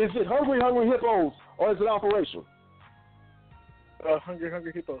 Is it Hungry Hungry Hippos or is it Operation? Hungry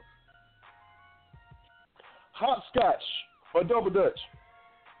Hungry Hippos. Hopscotch or Double Dutch?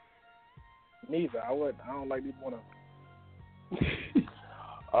 Neither. I don't like either one of them.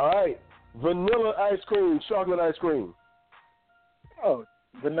 All right. Vanilla ice cream, chocolate ice cream. Oh,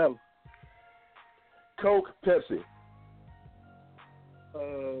 vanilla. Coke, Pepsi.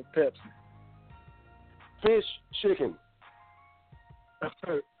 Pepsi. Fish, chicken.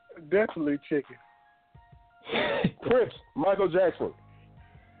 Definitely chicken. Crips, Michael Jackson.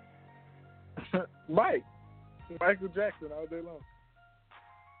 Michael Jackson all day long.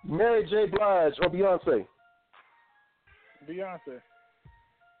 Mary J. Blige or Beyonce? Beyonce.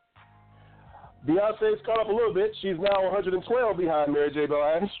 Beyonce's caught up a little bit. She's now 112 behind Mary J.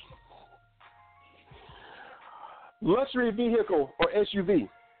 Blige. Luxury vehicle or SUV?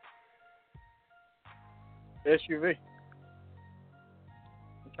 SUV.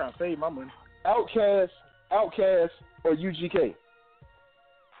 I'm trying to save my money. Outkast or UGK?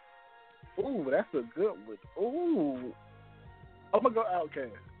 Ooh, that's a good one. Ooh. I'm going to go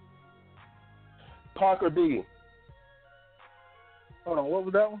Outkast. Pac or Biggie? Hold on, what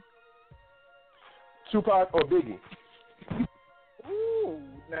was that one? Tupac or Biggie? Ooh,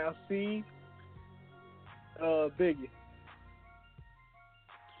 now see, Biggie.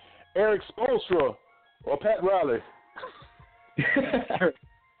 Eric Spoelstra or Pat Riley? Pat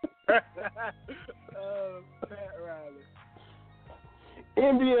Riley.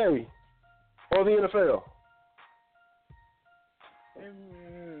 NBA or the NFL?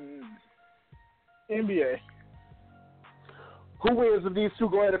 NBA. Who wins if these two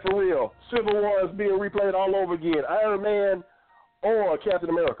go at it for real? Civil War is being replayed all over again. Iron Man or Captain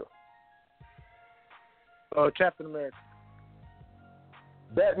America? Captain America.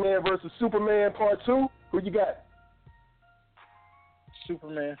 Batman versus Superman Part 2. Who you got?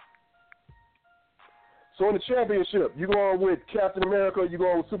 Superman. So in the championship, you going with Captain America or you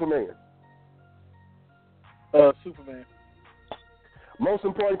going with Superman? Superman. Most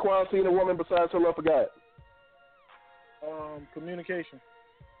important quality in a woman besides her love for God? Communication.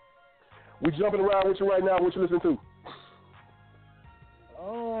 We jumping around with you right now. What you listening to?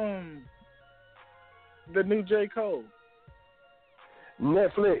 The new J. Cole.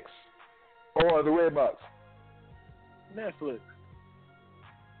 Netflix or the Redbox? Netflix.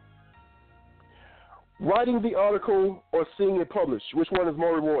 Writing the article or seeing it published, which one is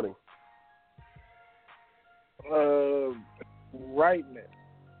more rewarding? Writing it.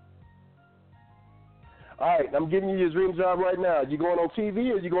 All right, I'm giving you your dream job right now. You going on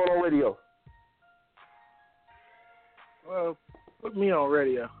TV or you going on radio? Well, put me on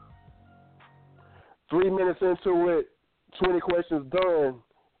radio. 3 minutes into it, 20 questions done.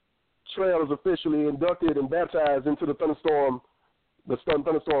 Trail is officially inducted and baptized into the Thunderstorm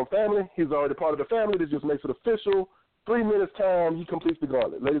family. He's already part of the family. That just makes it official. 3 minutes time, he completes the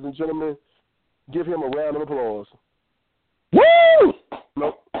gauntlet. Ladies and gentlemen, give him a round of applause. Woo!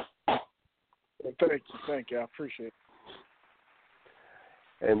 Nope. Thank you. I appreciate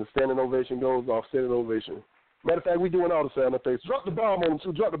it. And the standing ovation goes off. Standing ovation. Matter of fact, we doing all the sound effects. Drop the bomb on him,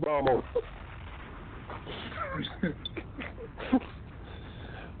 too. Drop the bomb on him.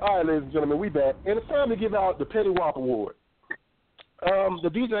 All right, ladies and gentlemen, we back. And it's time to give out the Petty Wop Award. The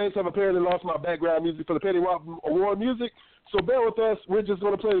DJs have apparently lost my background music for the Petty Wop Award music, so bear with us. We're just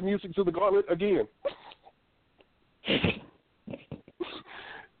going to play the music to the gauntlet again.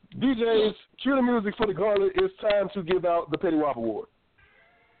 DJs, cue the music for the gauntlet. It's time to give out the Petty Wop Award.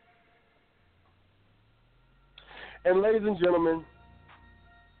 And ladies and gentlemen,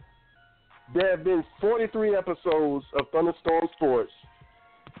 there have been 43 episodes of Thunderstorm Sports.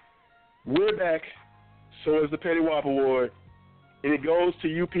 We're back, so is the Petty Wop Award, and it goes to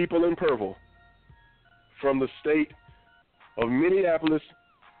you people in purple from the state of Minneapolis.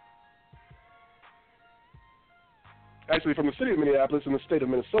 Actually, from the city of Minneapolis and the state of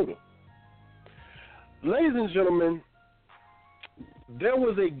Minnesota. Ladies and gentlemen, there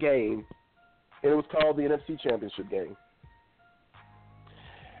was a game, and it was called the NFC Championship game.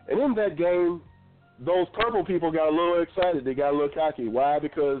 And in that game, those purple people got a little excited. They got a little cocky. Why?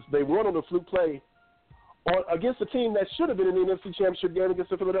 Because they won on a fluke play against a team that should have been in the NFC Championship game against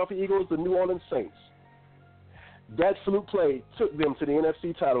the Philadelphia Eagles, the New Orleans Saints. That fluke play took them to the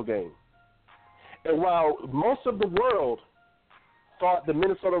NFC title game. And while most of the world thought the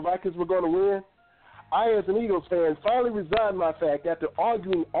Minnesota Vikings were going to win, I, as an Eagles fan, finally resigned my fact after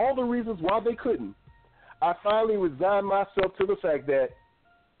arguing all the reasons why they couldn't. I finally resigned myself to the fact that,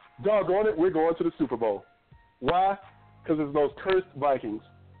 doggone it, we're going to the Super Bowl. Why? Because it's those cursed Vikings.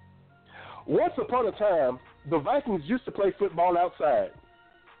 Once upon a time, the Vikings used to play football outside.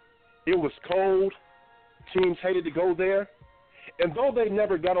 It was cold. Teams hated to go there. And though they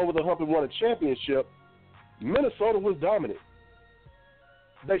never got over the hump and won a championship, Minnesota was dominant.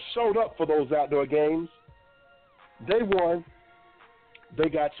 They showed up for those outdoor games. They won. They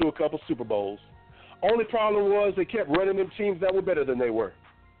got to a couple Super Bowls. Only problem was they kept running them teams that were better than they were.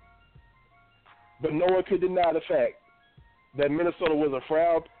 But no one could deny the fact that Minnesota was a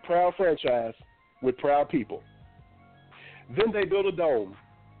proud franchise with proud people. Then they built a dome.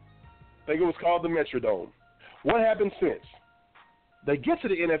 I think it was called the Metrodome. What happened since? They get to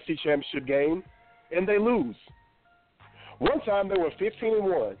the NFC Championship game, and they lose. One time they were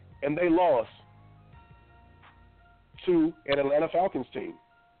 15-1, and they lost to an Atlanta Falcons team.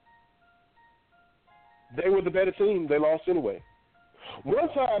 They were the better team. They lost anyway. One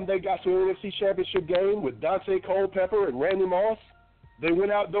time they got to an NFC Championship game with Dante Culpepper and Randy Moss. They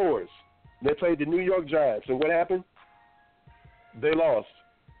went outdoors. They played the New York Giants, and what happened? They lost.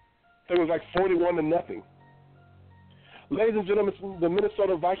 It was like 41-0. Ladies and gentlemen, the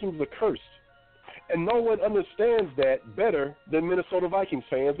Minnesota Vikings are cursed. And no one understands that better than Minnesota Vikings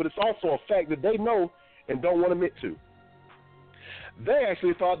fans, but it's also a fact that they know and don't want to admit to. They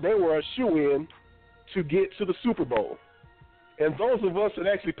actually thought they were a shoo-in to get to the Super Bowl. And those of us that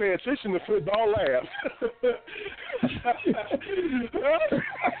actually pay attention to football laugh.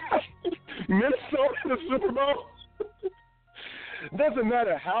 Minnesota in the Super Bowl. Doesn't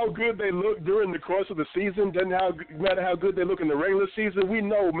matter how good they look during the course of the season. Doesn't matter how good they look in the regular season. We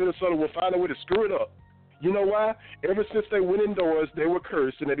know Minnesota will find a way to screw it up. You know why? Ever since they went indoors, they were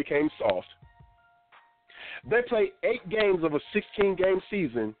cursed and they became soft. They played 8 games of a 16-game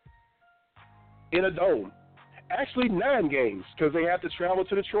season in a dome. Actually, 9 games because they have to travel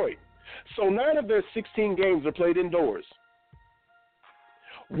to Detroit. So 9 of their 16 games are played indoors.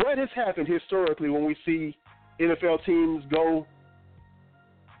 What has happened historically when we see NFL teams go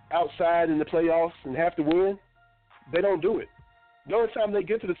outside in the playoffs and have to win? They don't do it. The only time they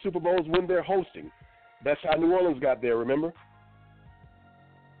get to the Super Bowl is when they're hosting. That's how New Orleans got there, remember?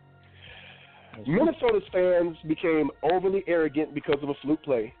 Minnesota's fans became overly arrogant because of a fluke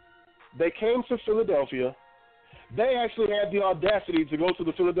play. They came to Philadelphia. They actually had the audacity to go to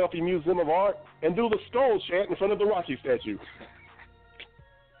the Philadelphia Museum of Art and do the skull chant in front of the Rocky statue.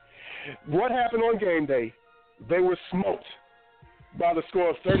 What happened on game day? They were smoked by the score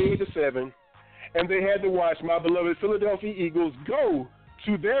of 38-7, and they had to watch my beloved Philadelphia Eagles go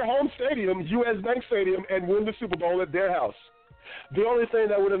to their home stadium, U.S. Bank Stadium, and win the Super Bowl at their house. The only thing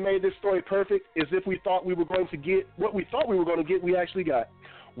that would have made this story perfect is if we thought we were going to get what we thought we were going to get, we actually got.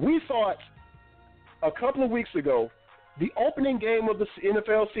 We thought a couple of weeks ago the opening game of the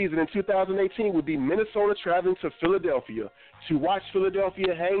NFL season in 2018 would be Minnesota traveling to Philadelphia to watch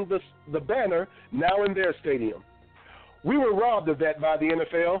Philadelphia hang the banner now in their stadium. We were robbed of that by the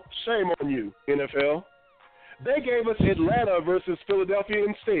NFL. Shame on you, NFL. They gave us Atlanta versus Philadelphia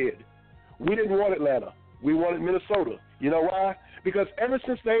instead. We didn't want Atlanta. We wanted Minnesota. You know why? Because ever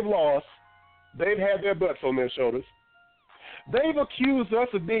since they've lost, they've had their butts on their shoulders. They've accused us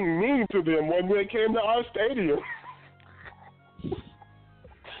of being mean to them when they came to our stadium.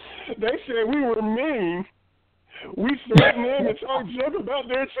 They said we were mean. We threatened them and talked junk about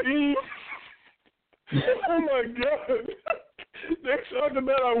their team. Oh, my God. They talked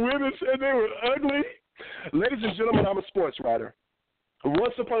about our women, said they were ugly. Ladies and gentlemen, I'm a sports writer.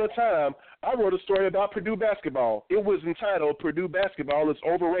 Once upon a time, I wrote a story about Purdue basketball. It was entitled, Purdue Basketball is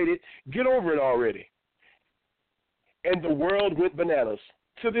Overrated. Get over it already. And the world went bananas.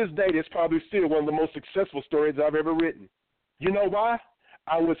 To this day, it's probably still one of the most successful stories I've ever written. You know why?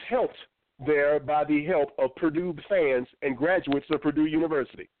 I was helped there by the help of Purdue fans and graduates of Purdue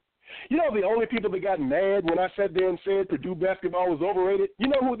University. You know the only people that got mad when I sat there and said Purdue basketball was overrated? You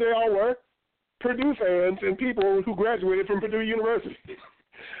know who they all were? Purdue fans and people who graduated from Purdue University.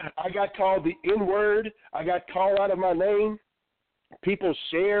 I got called the N-word. I got called out of my name. People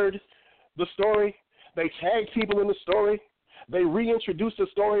shared the story. They tagged people in the story. They reintroduced the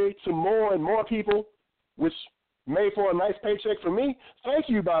story to more and more people, which made for a nice paycheck for me. Thank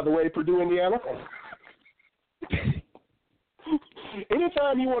you, by the way, Purdue, Indiana.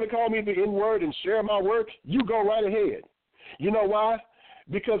 Anytime you want to call me the N-word and share my work, you go right ahead. You know why?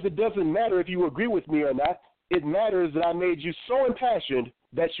 Because it doesn't matter if you agree with me or not. It matters that I made you so impassioned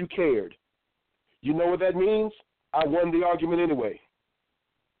that you cared. You know what that means? I won the argument anyway.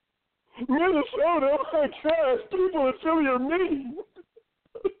 Minnesota, oh my gosh, people in Philly are mean.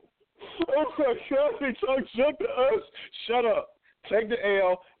 Oh my God, they talk junk to us. Shut up. Take the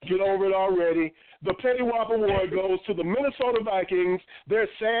L. Get over it already. The Petty Wop Award goes to the Minnesota Vikings, their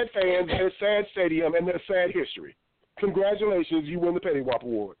sad fans, their sad stadium, and their sad history. Congratulations, you win the Petty Wop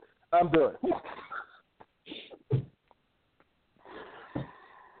Award. I'm done.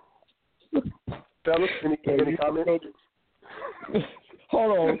 Fellas, any comments?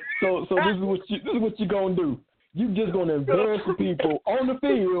 Hold on. So this is what you're gonna do. You just gonna embarrass the people on the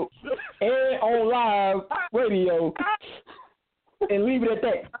field and on live radio and leave it at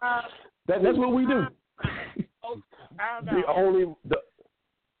that. That's what we do.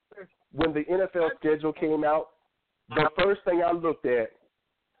 When the NFL schedule came out, the first thing I looked at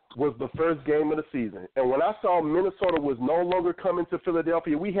was the first game of the season. And when I saw Minnesota was no longer coming to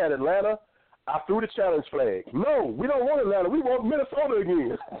Philadelphia, we had Atlanta, I threw the challenge flag. No, we don't want Atlanta. We want Minnesota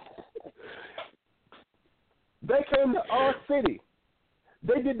again. They came to our city.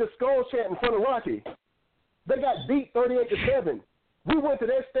 They did the skull chant in front of Rocky. They got beat 38-7. We went to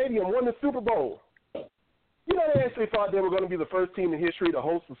their stadium, won the Super Bowl. You know, they actually thought they were going to be the first team in history to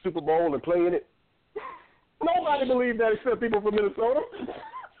host the Super Bowl and play in it. Nobody believed that except people from Minnesota.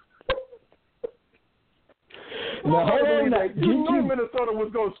 Now, hold on now. You knew Minnesota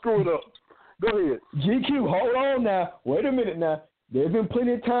was going to screw it up. Go ahead. GQ, hold on now. Wait a minute now. There have been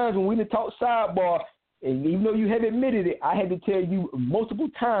plenty of times when we done talked sidebar And even though you have admitted it, I had to tell you multiple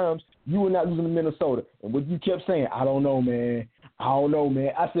times you were not losing to Minnesota. And what you kept saying, I don't know, man.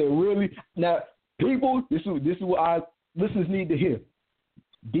 I said, really? Now, people, this is what our listeners need to hear.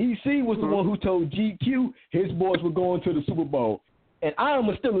 DC was the one who told GQ his boys were going to the Super Bowl. And I am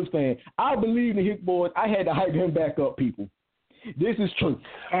a Steelers fan. I believe in his boys. I had to hype him back up, people. This is true.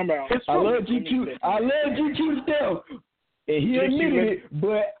 I'm out. I love GQ. I love GQ to death. And he admitted it,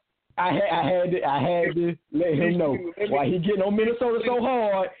 but I had to let him know why he getting on Minnesota so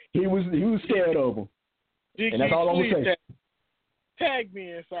hard. He was scared of him. GQ, and that's all I'm gonna say. Tag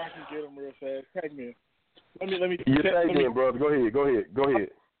me in so I can get him real fast. Tag me in. Let me. You tag me in, brother. Go ahead.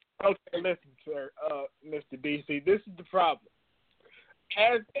 Okay, listen, sir, Mr. DC. This is the problem.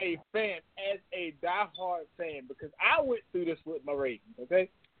 As a fan, as a diehard fan, because I went through this with my Ravens. Okay,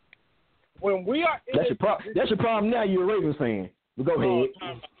 when we are in that's your problem now. You're a Ravens fan. But go ahead.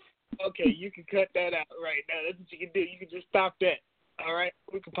 Okay, you can cut that out right now. That's what you can do. You can just stop that. All right,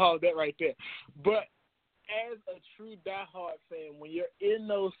 we can pause that right there. But as a true diehard fan, when you're in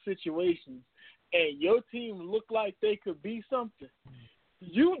those situations and your team look like they could be something,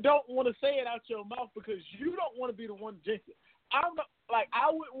 you don't want to say it out your mouth because you don't want to be the one to jinx it. I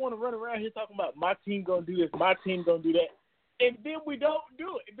wouldn't want to run around here talking about my team gonna do this, my team gonna do that, and then we don't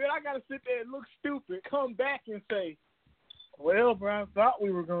do it. And then I gotta sit there and look stupid, come back and say, well, bro, I thought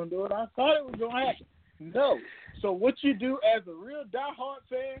we were gonna do it. I thought it was gonna happen. No. So what you do as a real diehard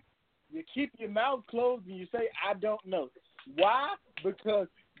fan, you keep your mouth closed and you say, I don't know. Why? Because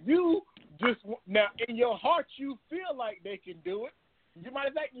you just now in your heart you feel like they can do it. Matter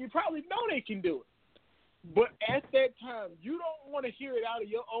of fact, you probably know they can do it. But at that time, you don't want to hear it out of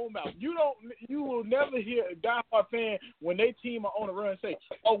your own mouth. You will never hear a diehard fan when their team are on a run say,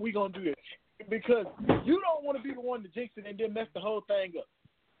 "Oh, we're gonna do this," because you don't want to be the one to jinx it and then mess the whole thing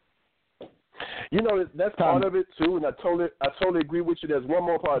up. You know, that's part of it too, and I totally agree with you. There's one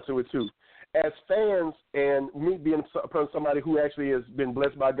more part to it too. As fans, and me being somebody who actually has been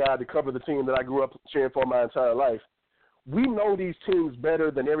blessed by God to cover the team that I grew up cheering for my entire life, we know these teams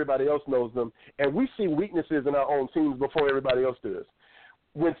better than everybody else knows them, and we see weaknesses in our own teams before everybody else does.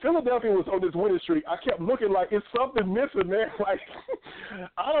 When Philadelphia was on this winning streak, I kept looking like it's something missing, man. Like,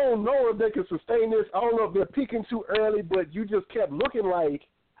 I don't know if they can sustain this. I don't know if they're peaking too early, but you just kept looking like,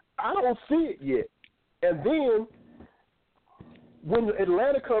 I don't see it yet. And then when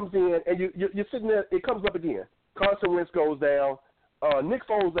Atlanta comes in and you're sitting there, it comes up again. Carson Wentz goes down. Nick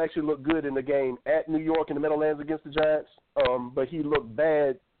Foles actually looked good in the game at New York in the Meadowlands against the Giants, but he looked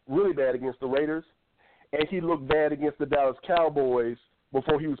bad, really bad against the Raiders, and he looked bad against the Dallas Cowboys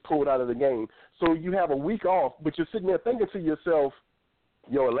before he was pulled out of the game. So you have a week off, but you're sitting there thinking to yourself,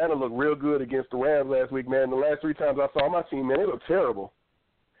 yo, Atlanta looked real good against the Rams last week, man. The last 3 times I saw my team, man, they looked terrible.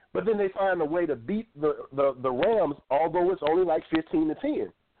 But then they find a way to beat the Rams, although it's only like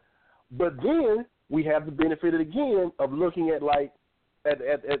 15-10. But then we have the benefit again of looking at at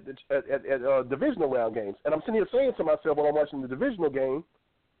divisional round games. And I'm sitting here saying to myself when I'm watching the divisional game,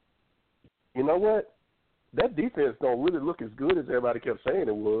 you know what? That defense don't really look as good as everybody kept saying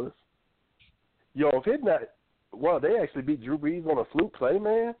it was. Yo, if it not, well, they actually beat Drew Brees on a fluke play,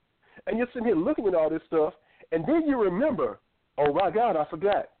 man. And you're sitting here looking at all this stuff, and then you remember, oh, my God, I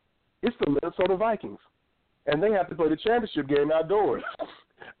forgot. It's the Minnesota Vikings, and they have to play the championship game outdoors.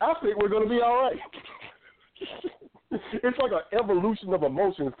 I think we're going to be all right. It's like an evolution of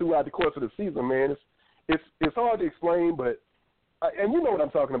emotions throughout the course of the season, man. It's hard to explain, but and you know what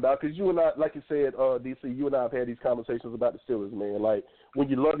I'm talking about because you and I, like you said, DC, you and I have had these conversations about the Steelers, man. Like when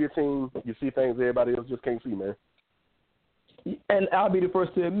you love your team, you see things everybody else just can't see, man. And I'll be the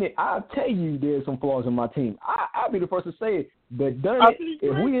first to admit, I'll tell you there's some flaws in my team. I'll be the first to say it. But done it,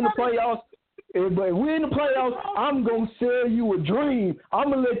 if we're in the playoffs, I'm going to sell you a dream.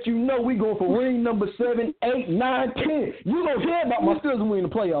 I'm going to let you know we're going for ring number 7, 8, 9, 10. You're going to hear about my Steelers winning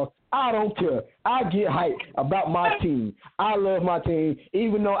the playoffs. I don't care. I get hyped about my team. I love my team.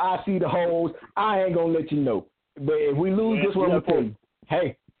 Even though I see the holes, I ain't going to let you know. But if we lose this one, we'll tell you,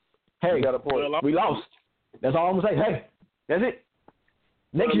 hey, we lost. That's all I'm going to say. Hey, that's it.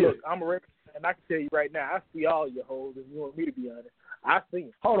 Next year. Look, I'm a record, and I can tell you right now, I see all your holes, if you want me to be honest. I see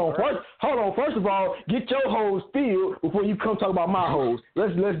them. Hold on. First of all, get your holes filled before you come talk about my holes.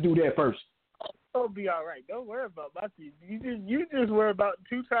 Let's do that first. It'll be all right. Don't worry about my team. You just worry about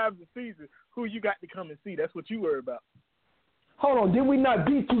 2 times a season who you got to come and see. That's what you worry about. Hold on. Did we not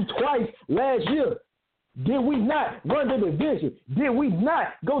beat you twice last year? Did we not run the division? Did we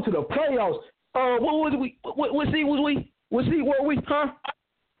not go to the playoffs? What was we? What seed was we? What seed were we? Huh?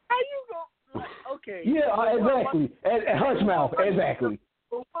 How you go? Okay. Yeah, exactly. At Hunchmouth, exactly.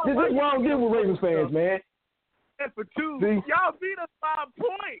 This is why I don't deal with Ravens fans, man. And for two, See? y'all beat us by a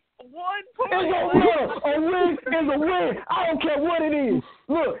point. 1 point. A win is a win. I don't care what it is.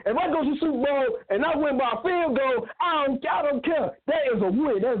 Look, if I go to the Super Bowl and I win by a field goal, I don't care. That is a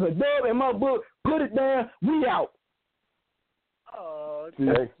win. That's a dub in my book. Put it down. We out. Oh,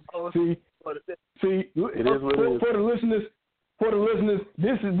 okay. See, it is what it is. For the listeners,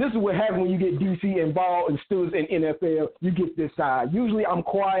 this is what happens when you get DC involved and students in NFL. You get this side. Usually I'm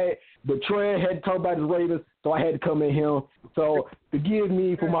quiet, but Trey had to talk about the Raiders, so I had to come in here. So forgive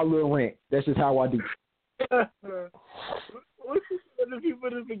me for my little rant. That's just how I do. What you the people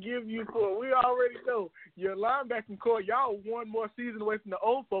to forgive you for? We already know your linebacking core. Y'all one more season away from the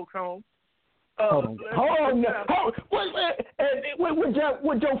old folks' home. Hold on. With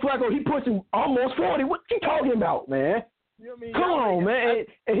Joe Flacco, he pushing almost 40. What you talking about, man? You know what I mean? Come on, man.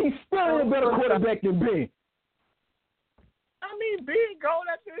 And he's still a better quarterback than Ben. I mean, Ben gone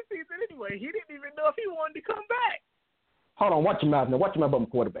after this season anyway. He didn't even know if he wanted to come back. Hold on, watch your mouth now. Watch your mouth about my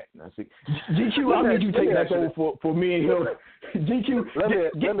quarterback. Now, see, GQ, I need you to take that over for me and him. GQ,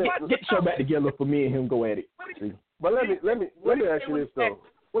 get show back together for me and him. Go at it. See? But let me ask you this though.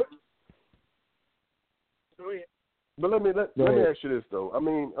 But let me ask you this though. I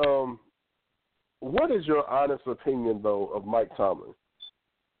mean, what is your honest opinion though of Mike Tomlin?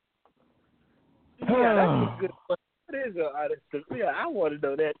 Yeah, that's a good question. What is your honest opinion? Yeah, I want to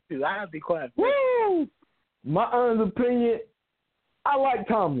know that too. I'll be quiet. Woo! My honest opinion, I like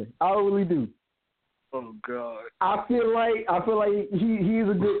Tomlin. I really do. Oh God. I feel like he's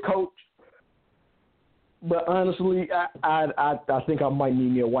a good coach. But honestly, I think I might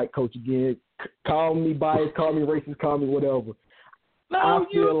need me a white coach again. Call me biased, call me racist, call me whatever. No, I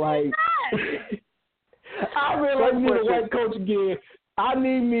feel like I need a white coach again. I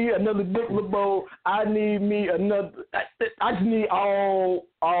need me another Dick LeBeau. I just need all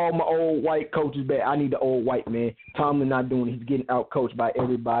my old white coaches back. I need the old white man. Tomlin not doing it. He's getting out-coached by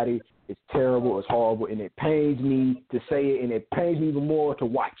everybody. It's terrible. It's horrible. And it pains me to say it, and it pains me even more to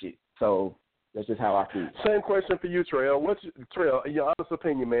watch it. So that's just how I feel. Same question for you, Trail. What's Trail? Your honest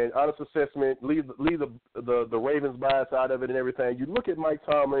opinion, man. Honest assessment. Leave the Ravens bias out of it and everything. You look at Mike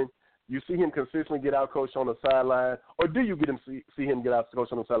Tomlin. You see him consistently get out coached on the sideline, or do you see him get out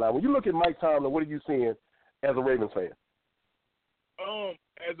coached on the sideline? When you look at Mike Tomlin, what are you seeing as a Ravens fan?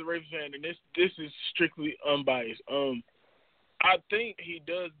 As a Ravens fan, and this is strictly unbiased. I think he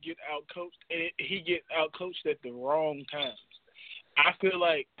does get out coached, and he gets out coached at the wrong times. I feel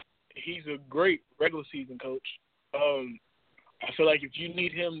like he's a great regular season coach. I feel like if you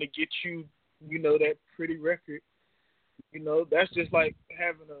need him to get you, that pretty record, that's just like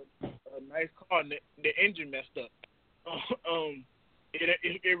having a nice car and the engine messed up.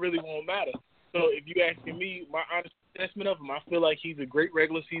 It really won't matter. So if you asking me, my honest assessment of him, I feel like he's a great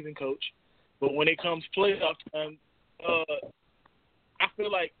regular season coach. But when it comes playoff time, I feel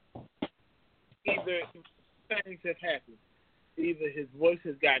like either things have happened. Either his voice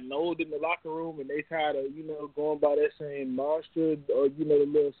has gotten old in the locker room and they tired of, going by that same mantra or, the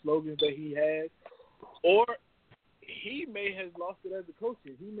little slogans that he has, or he may have lost it as a coach.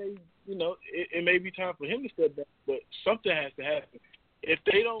 He may, it may be time for him to step back, but something has to happen. If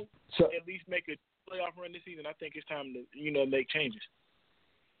they don't at least make a playoff run this season, I think it's time to, make changes.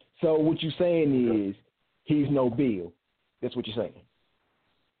 So what you're saying is he's no Bill. That's what you're saying.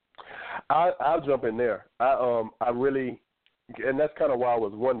 I'll jump in there. I really, and that's kind of why I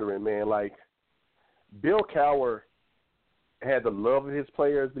was wondering, man. Like, Bill Cowher had the love of his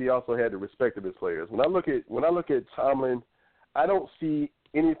players, but he also had the respect of his players. When I look at Tomlin, I don't see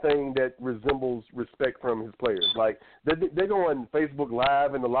anything that resembles respect from his players. Like, they go on Facebook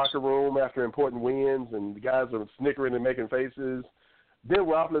Live in the locker room after important wins, and the guys are snickering and making faces. Ben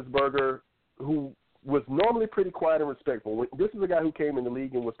Roethlisberger, who was normally pretty quiet and respectful. This is a guy who came in the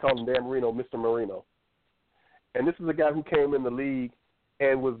league and was calling Dan Marino Mr. Marino. And this is a guy who came in the league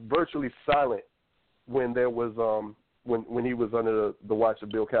and was virtually silent when there was when he was under the watch of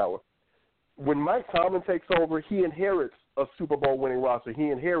Bill Cowher. When Mike Tomlin takes over, he inherits a Super Bowl winning roster. He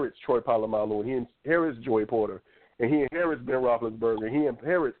inherits Troy Polamalu, and he inherits Joey Porter, and he inherits Ben Roethlisberger. He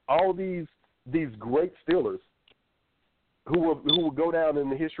inherits all these great Steelers who will go down in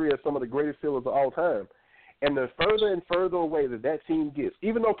the history as some of the greatest Steelers of all time. And the further and further away that team gets,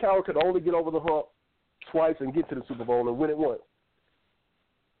 even though Cowher could only get over the hump twice and get to the Super Bowl and win it once,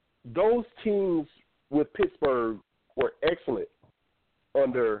 those teams with Pittsburgh were excellent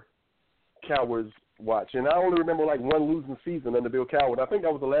under Cowher's watch. And I only remember like one losing season under Bill Cowher. I think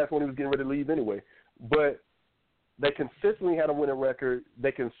that was the last one he was getting ready to leave anyway. But They consistently had a winning record.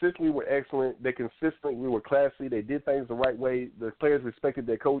 They consistently were excellent. They consistently were classy. They did things the right way. The players respected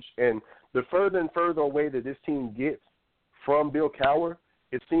their coach. And the further and further away that this team gets from Bill Cowher,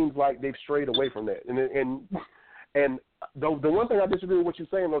 it seems like they've strayed away from that. And the one thing I disagree with what you're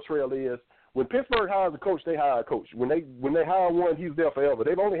saying, though, Trail, is when Pittsburgh hires a coach, they hire a coach. When they hire one, he's there forever.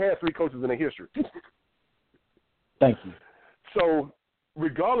 They've only had 3 coaches in their history. Thank you. So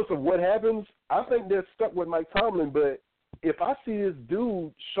regardless of what happens, I think they're stuck with Mike Tomlin. But if I see this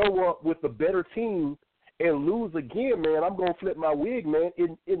dude show up with a better team and lose again, man, I'm going to flip my wig, man.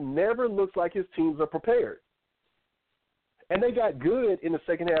 It never looks like his teams are prepared. And they got good in the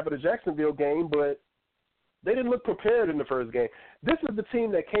second half of the Jacksonville game, but they didn't look prepared in the first game. This is the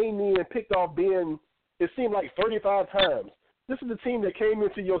team that came in and picked off Ben, it seemed like 35 times. This is the team that came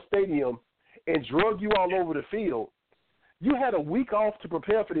into your stadium and drug you all over the field. You had a week off to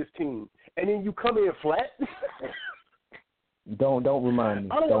prepare for this team, and then you come in flat? Don't remind me.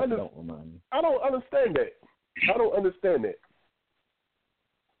 Don't remind me. I don't understand that. I don't understand that.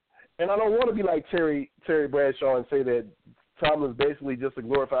 And I don't want to be like Terry Bradshaw and say that Tomlin's basically just a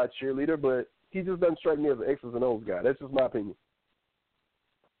glorified cheerleader, but he just doesn't strike me as an X's and O's guy. That's just my opinion.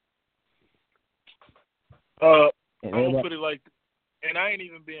 I'm going to put it like, and I ain't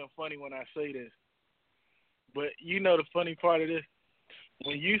even being funny when I say this, but you know the funny part of this?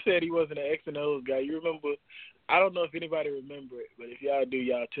 When you said he wasn't an X and O's guy, you remember, I don't know if anybody remember it, but if y'all do,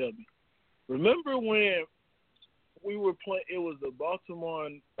 y'all tell me. Remember when we were playing, it was the Baltimore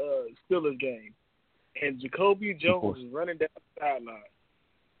Steelers game, and Jacoby Jones was running down the sideline.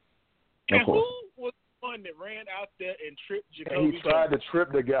 And who was the one that ran out there and tripped Jacoby Jones? And he tried to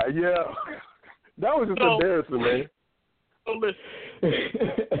trip the guy, yeah. That was just embarrassing, man. So listen,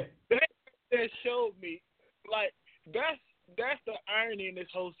 that showed me, like, that's the irony in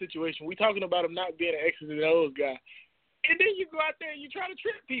this whole situation. We talking about him not being an X's and O's guy. And then you go out there and you try to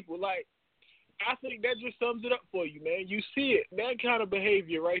trip people. Like, I think that just sums it up for you, man. You see it. That kind of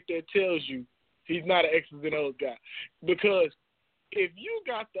behavior right there tells you he's not an X's and O's guy. Because if you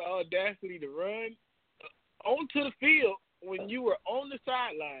got the audacity to run onto the field when you were on the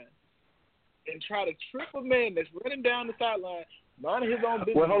sideline and try to trip a man that's running down the sideline, minding his own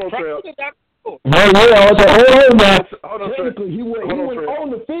business. Well, hold on, Trail. Hold on, technically, he wasn't on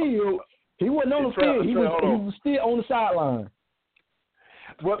the field. He wasn't on the field. He was still on the sideline.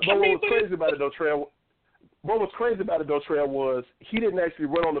 What was crazy about it, though, Trail, was he didn't actually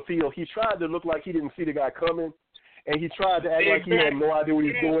run on the field. He tried to look like he didn't see the guy coming, and he tried to act like he had no idea what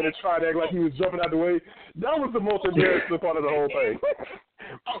he was doing and tried to act like he was jumping out the way. That was the most embarrassing part of the whole thing.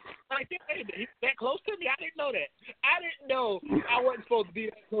 Oh, right there, he's that close to me. I didn't know that. I didn't know I wasn't supposed to be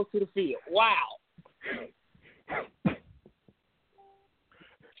that close to the field. Wow.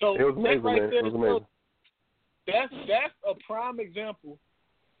 So it was amazing, right man. there, it was amazing. That's a prime example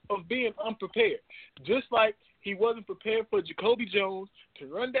of being unprepared. Just like he wasn't prepared for Jacoby Jones to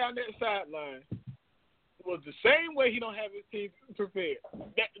run down that sideline. It was the same way he don't have his team prepared.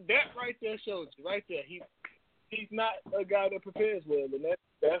 That right there shows you. Right there, he's not a guy that prepares well, and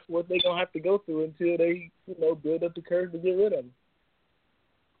that's what they're gonna have to go through until they build up the courage to get rid of him.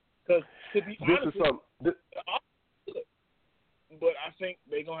 Because to be honest, but I think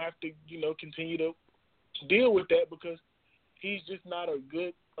they're gonna have to continue to deal with that because he's just not a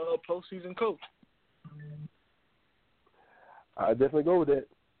good postseason coach. I definitely go with that.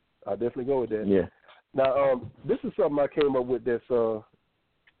 Yeah. Now, this is something I came up with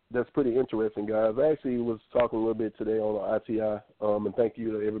that's pretty interesting, guys. I actually was talking a little bit today on ITI, and thank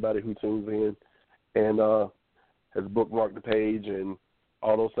you to everybody who tunes in and has bookmarked the page and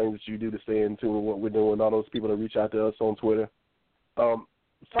all those things that you do to stay in tune with what we're doing, all those people that reach out to us on Twitter. I was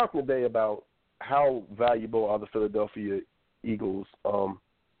talking today about how valuable are the Philadelphia Eagles,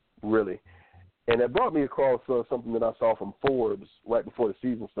 really. And it brought me across something that I saw from Forbes right before the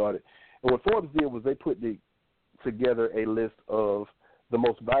season started. And what Forbes did was they put together a list of the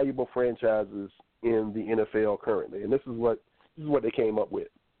most valuable franchises in the NFL currently. And this is what they came up with.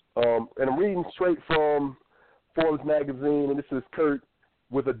 And I'm reading straight from Forbes magazine, and this is Kurt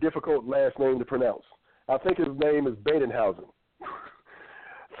with a difficult last name to pronounce. I think his name is Badenhausen.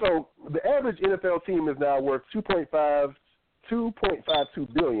 So the average NFL team is now worth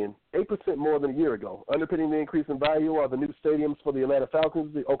 $2.52 billion, 8% more than a year ago. Underpinning the increase in value are the new stadiums for the Atlanta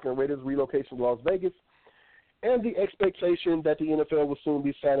Falcons, the Oakland Raiders relocation to Las Vegas, and the expectation that the NFL will soon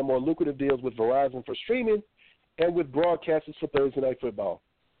be signing more lucrative deals with Verizon for streaming and with broadcasters for Thursday Night Football.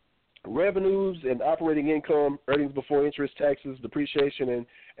 Revenues and operating income, earnings before interest, taxes, depreciation, and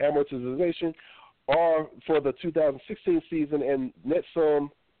amortization are for the 2016 season and net sum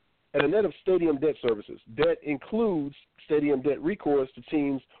and a net of stadium debt services. Debt includes stadium debt recourse to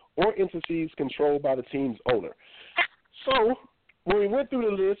teams or entities controlled by the team's owner. So when we went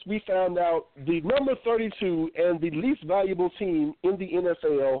through the list, we found out the number 32 and the least valuable team in the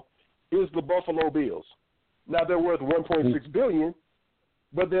NFL is the Buffalo Bills. Now, they're worth $1.6 billion,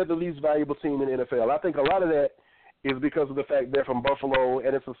 but they're the least valuable team in the NFL. I think a lot of that is because of the fact they're from Buffalo,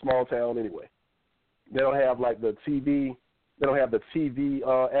 and it's a small town anyway. They don't have, like, the TV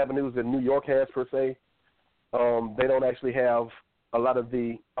avenues that New York has, per se. They don't actually have a lot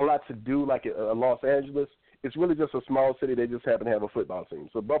to do like Los Angeles. It's really just a small city. They just happen to have a football team.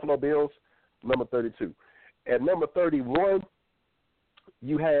 So Buffalo Bills, number 32. At number 31,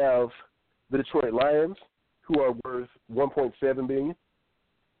 you have the Detroit Lions, who are worth $1.7 billion.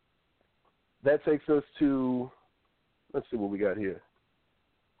 That takes us to, let's see what we got here.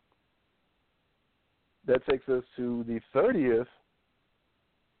 That takes us to the 30th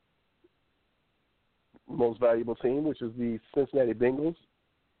most valuable team, which is the Cincinnati Bengals,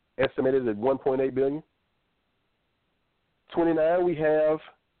 estimated at $1.8 billion. 29, we have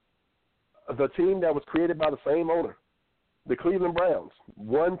the team that was created by the same owner, the Cleveland Browns,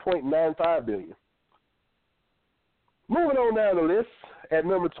 $1.95 billion. Moving on down the list, at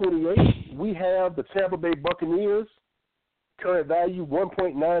number 28, we have the Tampa Bay Buccaneers, current value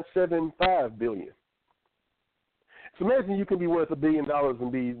 $1.975 billion. It's amazing you can be worth $1 billion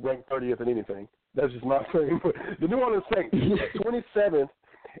and be ranked 30th in anything. That's just my thing. The New Orleans Saints, 27th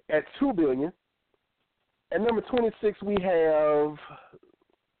at $2 billion. At number 26, we have,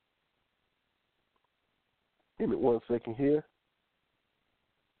 give me 1 second here.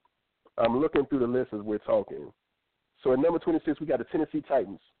 I'm looking through the list as we're talking. So at number 26, we got the Tennessee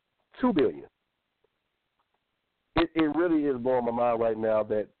Titans, $2 billion. It really is blowing my mind right now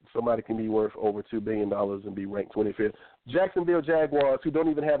that somebody can be worth over $2 billion and be ranked 25th. Jacksonville Jaguars, who don't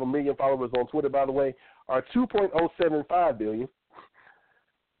even have 1 million followers on Twitter, by the way, are $2.075 billion.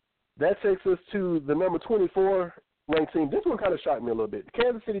 That takes us to the number 24 ranked team. This one kind of shocked me a little bit. The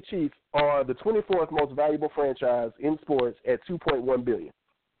Kansas City Chiefs are the 24th most valuable franchise in sports at $2.1 billion.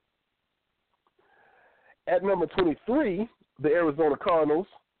 At number 23, the Arizona Cardinals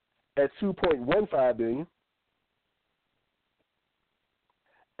at $2.15 billion.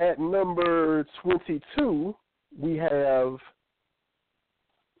 At number 22, we have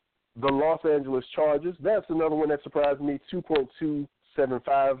the Los Angeles Chargers. That's another one that surprised me,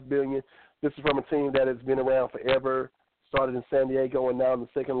 $2.275 billion. This is from a team that has been around forever, started in San Diego and now in the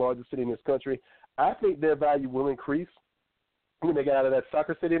second largest city in this country. I think their value will increase when they get out of that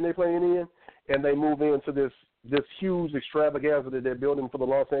soccer stadium they're playing in and they move into this huge extravaganza that they're building for the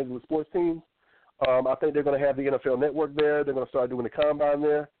Los Angeles sports teams. I think they're going to have the NFL Network there. They're going to start doing the combine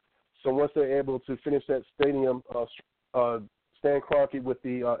there. So once they're able to finish that stadium, Stan Kroenke with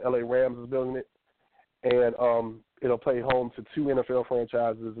the LA Rams is building it, and it'll play home to 2 NFL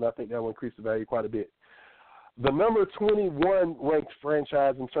franchises, and I think that will increase the value quite a bit. The number 21 ranked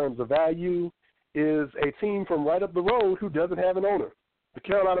franchise in terms of value is a team from right up the road who doesn't have an owner, the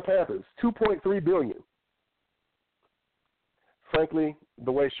Carolina Panthers, $2.3 billion. Frankly,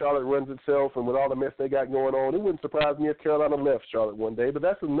 the way Charlotte runs itself and with all the mess they got going on, it wouldn't surprise me if Carolina left Charlotte one day, but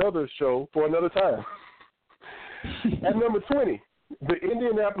that's another show for another time. At number 20, the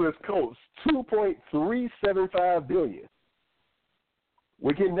Indianapolis Colts, $2.375 billion.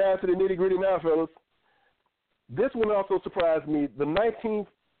 We're getting down to the nitty-gritty now, fellas. This one also surprised me. The 19th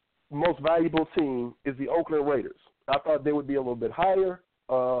most valuable team is the Oakland Raiders. I thought they would be a little bit higher.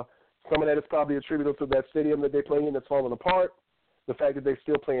 Some of that is probably attributable to that stadium that they play in that's falling apart, the fact that they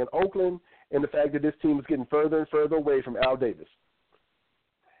still play in Oakland, and the fact that this team is getting further and further away from Al Davis.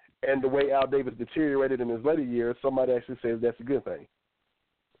 And the way Al Davis deteriorated in his later years, somebody actually says that's a good thing.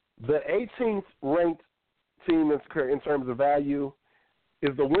 The 18th ranked team in terms of value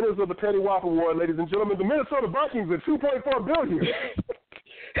is the winners of the Petty Wop Award, ladies and gentlemen, the Minnesota Vikings at $2.4 billion.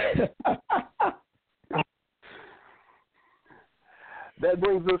 That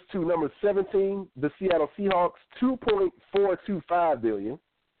brings us to number 17, the Seattle Seahawks, $2.425 billion.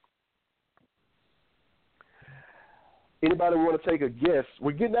 Anybody want to take a guess?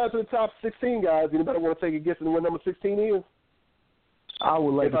 We're getting down to the top 16, guys. Anybody want to take a guess at what number 16 is? I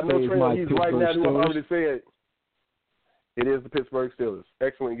would like to say it's my Pittsburgh right now, Steelers. I've already said it is the Pittsburgh Steelers.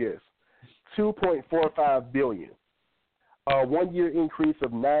 Excellent guess. $2.45 billion. 1 year increase of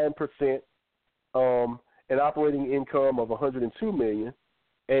 9%. An operating income of $102 million,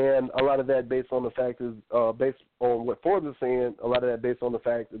 and a lot of that based on the fact is based on what Forbes is saying. A lot of that based on the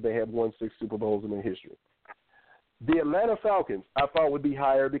fact that they have won 6 Super Bowls in their history. The Atlanta Falcons, I thought would be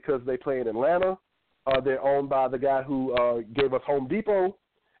higher because they play in Atlanta. They're owned by the guy who gave us Home Depot,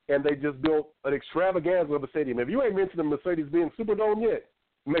 and they just built an extravaganza of a stadium. If you ain't been to the Mercedes-Benz Superdome yet,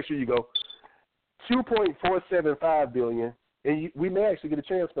 make sure you go. $2.475 billion, and we may actually get a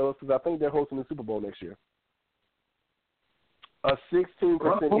chance, fellas, because I think they're hosting the Super Bowl next year. A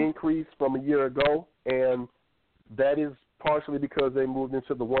 16% increase from a year ago, and that is partially because they moved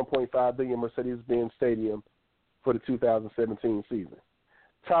into the $1.5 billion Mercedes-Benz Stadium for the 2017 season.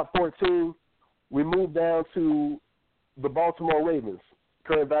 Top 14, we moved down to the Baltimore Ravens,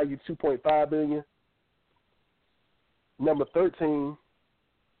 current value $2.5 billion. Number 13,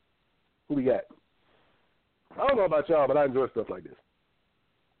 who we got? I don't know about y'all, but I enjoy stuff like this.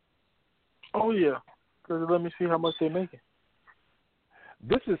 Oh yeah, because let me see how much they're making.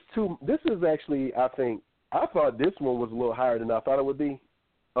 This is actually, I thought this one was a little higher than I thought it would be.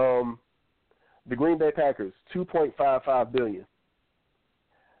 The Green Bay Packers, $2.55 billion.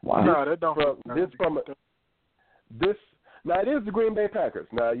 Wow. No, that don't. Now it is the Green Bay Packers.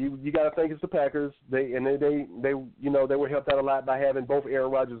 Now you got to think it's the Packers. They were helped out a lot by having both Aaron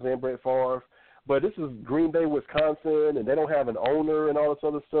Rodgers and Brett Favre. But this is Green Bay, Wisconsin, and they don't have an owner and all this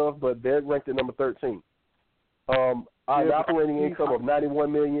other stuff. But they're ranked at number 13. Operating income of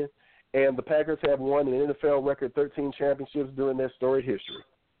 $91 million, and the Packers have won an NFL record 13 championships during their storied history.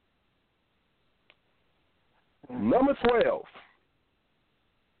 Number 12.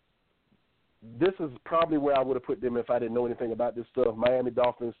 This is probably where I would have put them if I didn't know anything about this stuff. Miami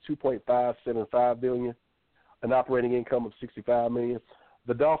Dolphins, $2.575 billion, an operating income of $65 million.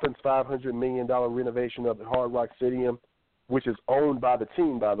 The Dolphins' $500 million renovation of the Hard Rock Stadium, which is owned by the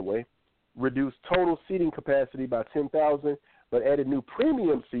team, by the way, reduced total seating capacity by 10,000, but added new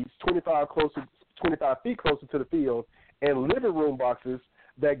premium seats 25 feet closer to the field and living room boxes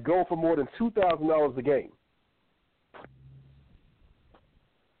that go for more than $2,000 a game.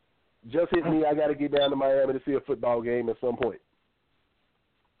 Just hit me. I got to get down to Miami to see a football game at some point.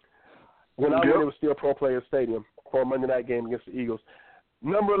 When I went, it was still Pro Players Stadium for a Monday night game against the Eagles.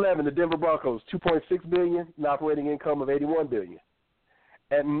 Number 11, the Denver Broncos, $2.6 billion, an operating income of $81 billion.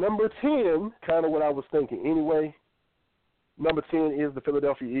 At number 10, kind of what I was thinking anyway, number 10 is the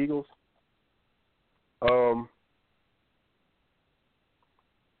Philadelphia Eagles.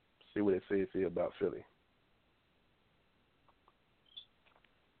 See what it says here about Philly.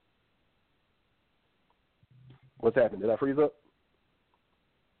 What's happened? Did I freeze up?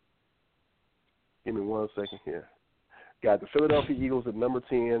 Give me 1 second here. Got the Philadelphia Eagles at number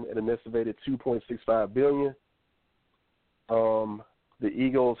 10 at an estimated $2.65 billion. The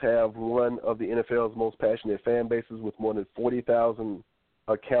Eagles have one of the NFL's most passionate fan bases with more than 40,000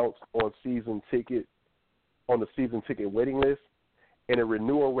 accounts on the season ticket waiting list, and a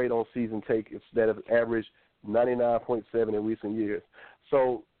renewal rate on season tickets that have averaged 99.7 in recent years.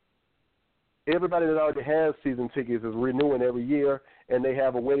 So everybody that already has season tickets is renewing every year, and they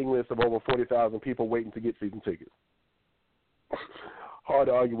have a waiting list of over 40,000 people waiting to get season tickets. Hard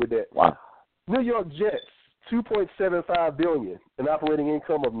to argue with that. Wow. New York Jets, $2.75 billion, an operating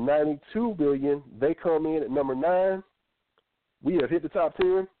income of $92 billion. They come in at number 9. We have hit the top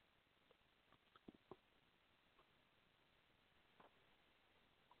 10.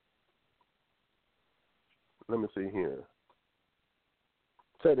 Let me see here.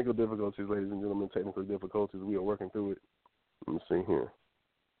 Technical difficulties, ladies and gentlemen, technical difficulties. We are working through it. Let me see here.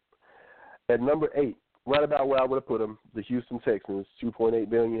 At number 8, right about where I would have put them, the Houston Texans, $2.8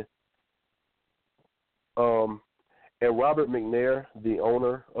 billion. And Robert McNair, the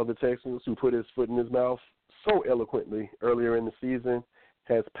owner of the Texans, who put his foot in his mouth so eloquently earlier in the season,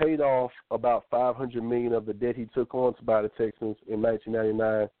 has paid off about $500 million of the debt he took on to buy the Texans in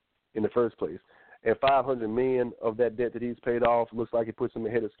 1999 in the first place. And $500 million of that debt that he's paid off looks like it puts him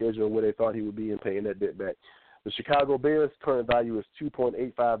ahead of schedule where they thought he would be in paying that debt back. The Chicago Bears' current value is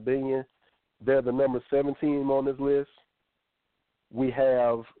 $2.85 billion. They're the number 7 team on this list. We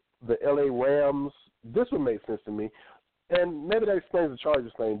have the LA Rams. This would make sense to me. And maybe that explains the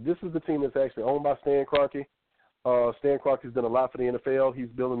Chargers thing. This is the team that's actually owned by Stan Kroenke. Stan Kroenke's done a lot for the NFL. He's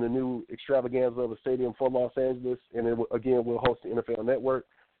building a new extravaganza of a stadium for Los Angeles, and it, again, will host the NFL Network.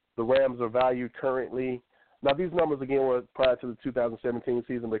 The Rams are valued currently. Now, these numbers, again, were prior to the 2017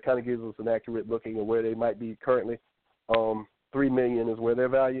 season, but it kind of gives us an accurate looking at where they might be currently. $3 million is where they're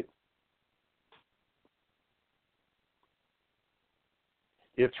valued.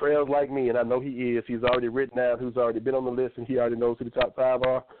 If Trail's like me, and I know he is, he's already written down who's already been on the list, and he already knows who the top 5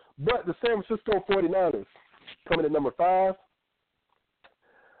 are. But the San Francisco 49ers coming at number 5.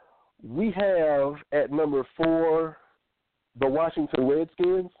 We have at number 4 the Washington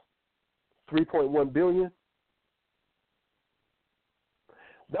Redskins, $3.1 billion.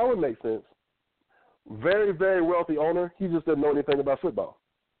 That would make sense. Very, very wealthy owner. He just doesn't know anything about football.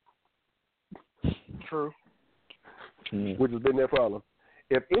 True. Which has been their problem.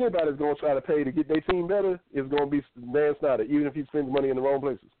 If anybody's going to try to pay to get their team better, it's going to be Dan Snyder, even if he spends money in the wrong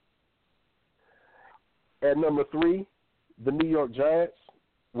places. At number 3, the New York Giants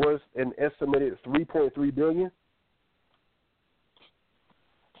was an estimated $3.3 billion,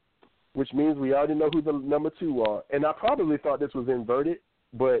 which means we already know who the number 2 are. And I probably thought this was inverted,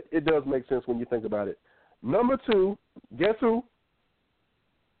 but it does make sense when you think about it. Number 2, guess who?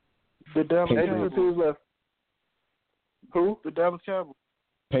 The Dallas Cowboys. Teams left. Who? The Dallas Cowboys.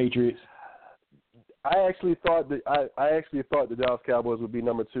 Patriots. I actually thought the Dallas Cowboys would be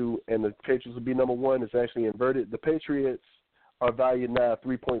number 2 and the Patriots would be number 1. It's actually inverted. The Patriots are valued now at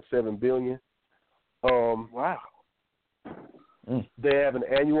 $3.7 billion. Wow. They have an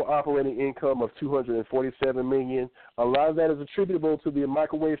annual operating income of $247 million. A lot of that is attributable to the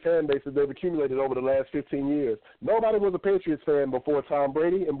microwave fan base that they've accumulated over the last 15 years. Nobody was a Patriots fan before Tom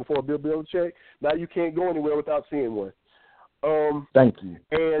Brady and before Bill Belichick. Now you can't go anywhere without seeing one. Thank you.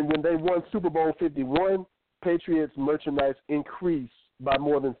 And when they won Super Bowl 51, Patriots merchandise increased by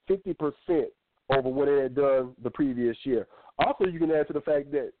more than 50% over what it had done the previous year. Also, you can add to the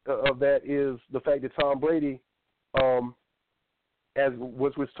fact that is the fact that Tom Brady, as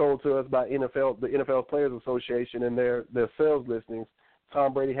was told to us by the NFL Players Association and their sales listings,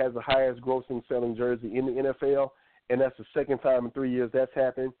 Tom Brady has the highest grossing selling jersey in the NFL, and that's the second time in 3 years that's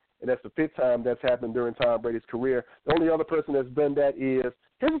happened. And that's the 5th time that's happened during Tom Brady's career. The only other person that's done that is,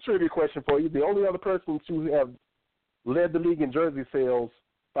 here's a trivia question for you, the only other person to have led the league in jersey sales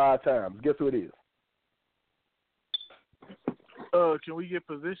 5 times. Guess who it is? Can we get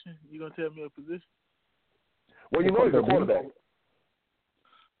position? You going to tell me a position? Well, you know he's a quarterback.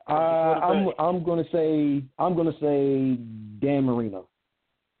 I'm gonna say Dan Marino.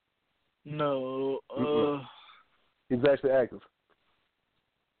 No. He's actually active.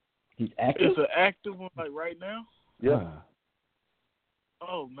 He's active? It's an active one, like right now? Yeah.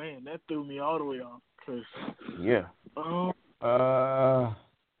 Oh, man, that threw me all the way off. Yeah. Hold on.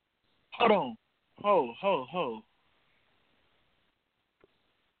 Hold.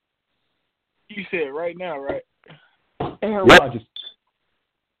 You said right now, right? Aaron Rodgers.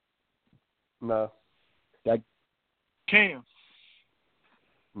 No. Cam.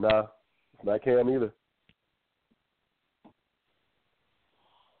 No. Not Cam either.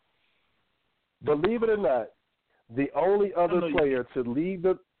 Believe it or not, the only other player to lead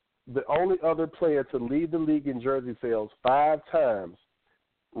the league in jersey sales 5 times,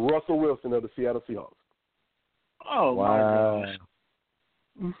 Russell Wilson of the Seattle Seahawks. Oh wow! My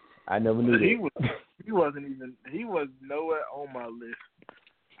gosh. I never knew that. He was nowhere on my list.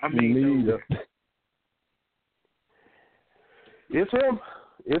 I mean, no. It's him.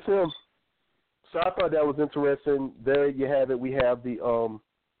 So I thought that was interesting. There you have it. We have the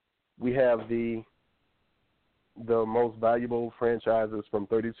most valuable franchises from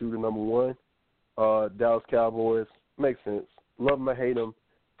 32 to number 1. Dallas Cowboys. Makes sense. Love them or hate them.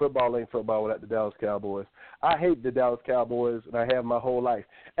 Football ain't football without the Dallas Cowboys. I hate the Dallas Cowboys, and I have my whole life.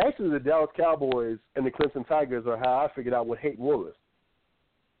 Actually, the Dallas Cowboys and the Clemson Tigers are how I figured out what hate was.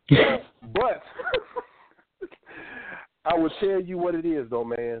 But I will tell you what it is, though,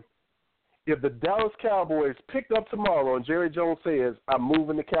 man. If the Dallas Cowboys picked up tomorrow and Jerry Jones says, I'm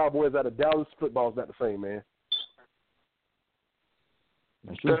moving the Cowboys out of Dallas, football's not the same, man.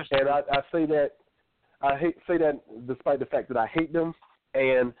 And I say that despite the fact that I hate them,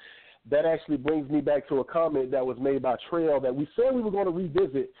 and that actually brings me back to a comment that was made by Trail that we said we were going to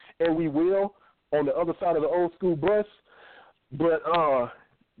revisit, and we will on the other side of the old school bus. But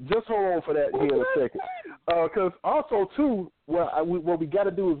just hold on for that here in a second. Because also, too, what we got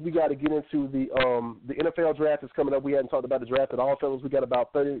to do is we got to get into the NFL draft that's coming up. We hadn't talked about the draft at all, fellas. We got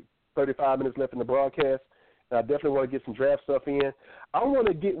about 35 minutes left in the broadcast. And I definitely want to get some draft stuff in. I want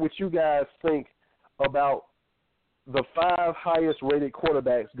to get what you guys think about the 5 highest-rated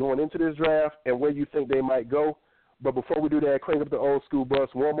quarterbacks going into this draft and where you think they might go. But before we do that, crank up the old school bus.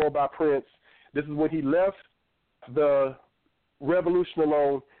 One more by Prince. This is when he left the Revolution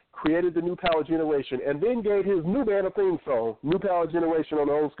alone, created the New Power Generation, and then gave his new band a theme song, New Power Generation, on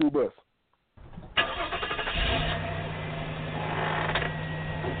the old school bus.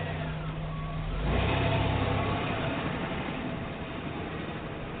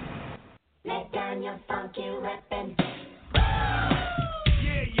 Let down your funky weapon.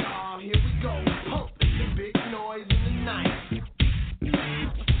 Yeah, y'all, here we go. Pump the big noise in the night.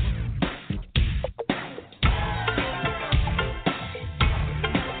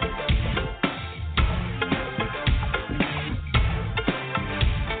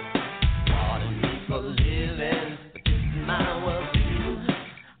 Pardon me for living, but this is my world too.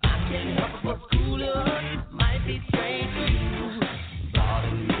 I can't help but what's cooler.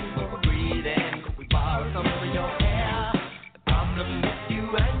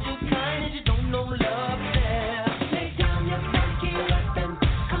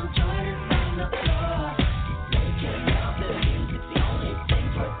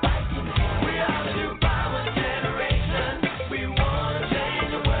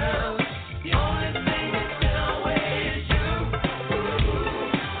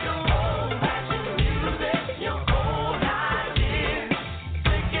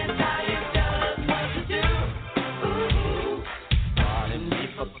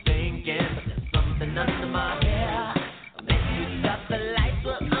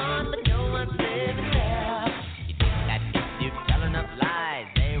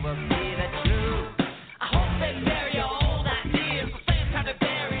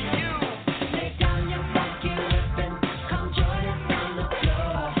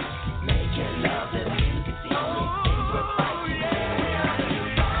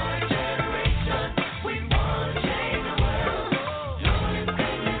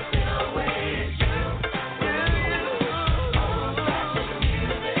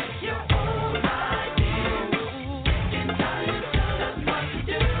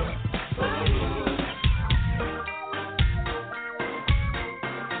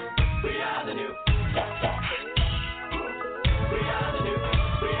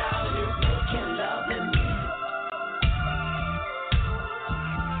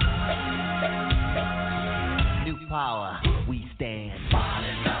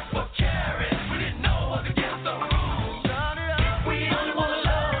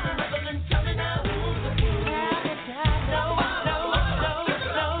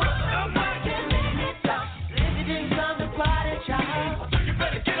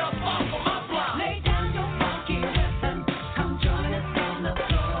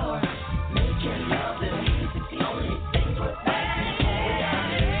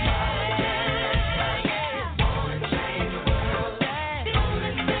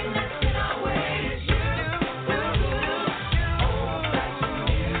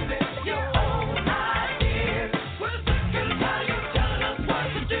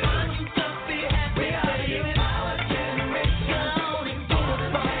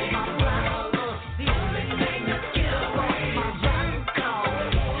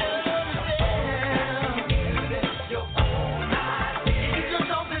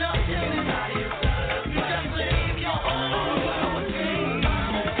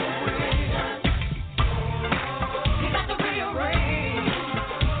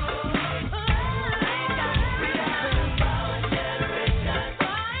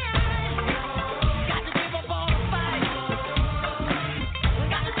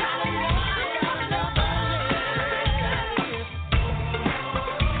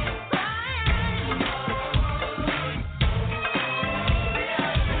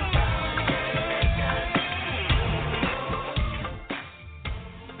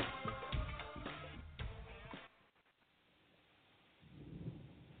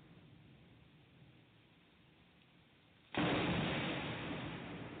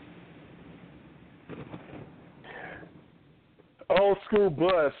 Old school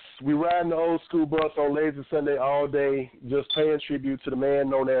bus. We riding the old school bus on Lazy Sunday all day, just paying tribute to the man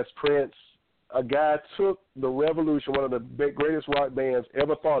known as Prince. A guy took the Revolution, one of the greatest rock bands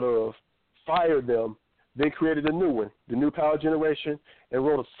ever thought of, fired them, then created a new one, the New Power Generation, and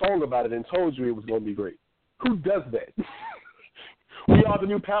wrote a song about it and told you it was going to be great. Who does that? We are the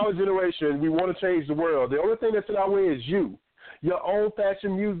New Power Generation. We want to change the world. The only thing that's in our way is you. Your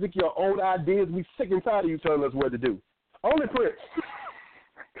old-fashioned music, your old ideas. We sick and tired of you telling us what to do. Only Prince.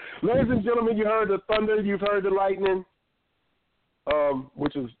 Ladies and gentlemen, you heard the thunder, you've heard the lightning,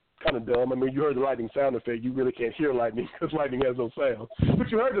 which is kind of dumb. I mean, you heard the lightning sound effect. You really can't hear lightning because lightning has no sound.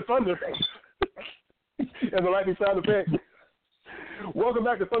 But you heard the thunder and the lightning sound effect. Welcome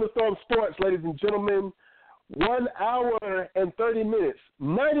back to Thunderstorm Sports, ladies and gentlemen. 1 hour and 30 minutes.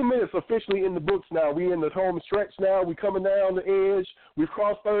 90 minutes officially in the books now. We in the home stretch now. We coming down the edge. We've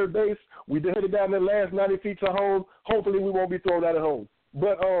crossed third base. We headed down the last 90 feet to home. Hopefully we won't be thrown out at home.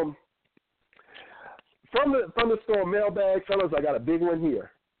 But from the Thunderstorm mailbag, fellas, I got a big one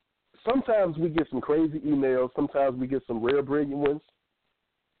here. Sometimes we get some crazy emails. Sometimes we get some real brilliant ones.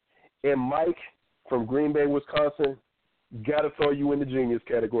 And Mike from Green Bay, Wisconsin, got to throw you in the genius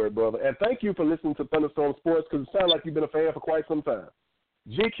category, brother. And thank you for listening to Thunderstorm Sports because it sounds like you've been a fan for quite some time.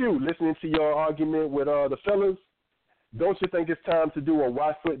 GQ, listening to your argument with the fellas, don't you think it's time to do a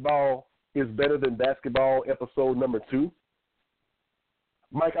Why Football is Better Than Basketball episode number 2?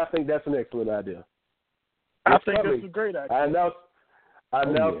 Mike, I think that's an excellent idea. I think that's a great idea. I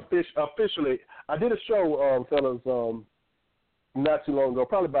announced officially, I did a show, fellas, not too long ago,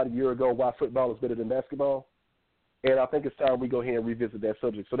 probably about a year ago, Why Football is Better Than Basketball. And I think it's time we go ahead and revisit that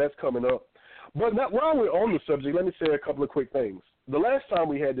subject. So that's coming up. But while we're on the subject, let me say a couple of quick things. The last time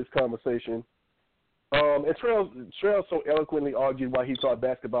we had this conversation, and Trail so eloquently argued why he thought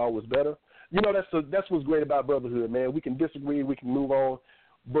basketball was better. You know, that's what's great about brotherhood, man. We can disagree, we can move on.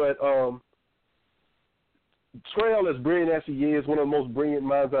 But Trail, as brilliant as he is, one of the most brilliant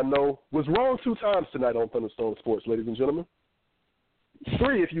minds I know, was wrong 2 times tonight on Thunderstorm Sports, ladies and gentlemen.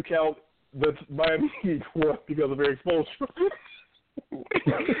 3 if you count the Miami Heat won because of their exposure. But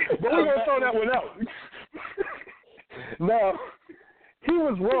we're going to throw that one out. Now, he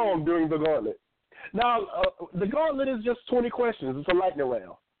was wrong during the gauntlet. Now, the gauntlet is just 20 questions. It's a lightning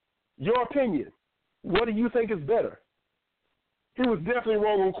round. Your opinion. What do you think is better? He was definitely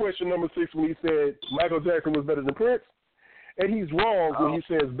wrong on question number 6 when he said Michael Jackson was better than Prince. And he's wrong when he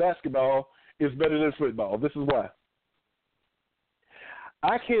says basketball is better than football. This is why.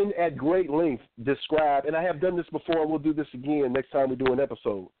 I can, at great length, describe, and I have done this before, and we'll do this again next time we do an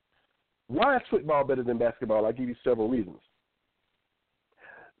episode. Why is football better than basketball? I'll give you several reasons.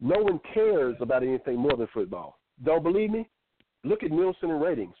 No one cares about anything more than football. Don't believe me? Look at Nielsen and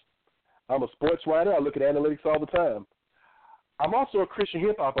ratings. I'm a sports writer. I look at analytics all the time. I'm also a Christian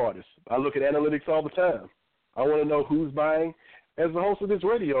hip-hop artist. I look at analytics all the time. I want to know who's buying. As the host of this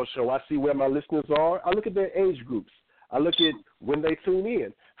radio show, I see where my listeners are. I look at their age groups. I look at when they tune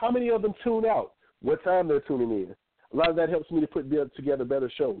in. How many of them tune out? What time they're tuning in? A lot of that helps me to put together better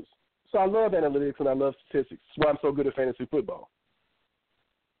shows. So I love analytics and I love statistics. That's why I'm so good at fantasy football.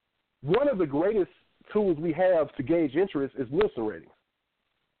 One of the greatest tools we have to gauge interest is Nielsen ratings.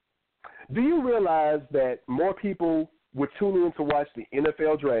 Do you realize that more people would tune in to watch the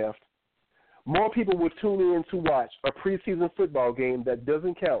NFL draft, more people would tune in to watch a preseason football game that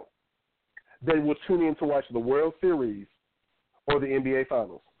doesn't count than will tune in to watch the World Series or the NBA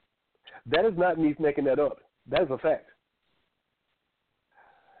Finals? That is not me making that up. That is a fact.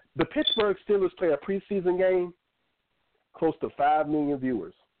 The Pittsburgh Steelers play a preseason game, close to 5 million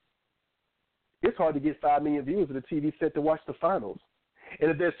viewers. It's hard to get 5 million viewers at a TV set to watch the finals.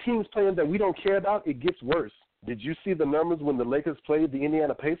 And if there's teams playing that we don't care about, it gets worse. Did you see the numbers when the Lakers played the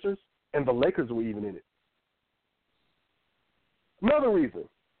Indiana Pacers? And the Lakers were even in it. Another reason.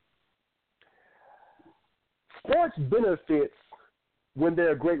 Sports benefits when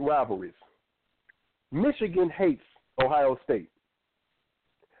there are great rivalries. Michigan hates Ohio State.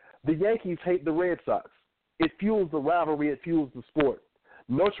 The Yankees hate the Red Sox. It fuels the rivalry. It fuels the sport.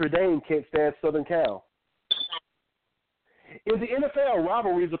 Notre Dame can't stand Southern Cal. In the NFL,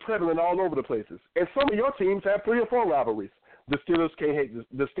 rivalries are prevalent all over the places, and some of your teams have 3 or 4 rivalries. The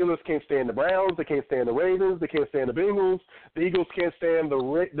Steelers can't stand the Browns. They can't stand the Ravens. They can't stand the Bengals. The Eagles can't stand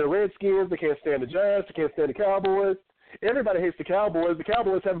the Redskins. They can't stand the Giants. They can't stand the Cowboys. Everybody hates the Cowboys. The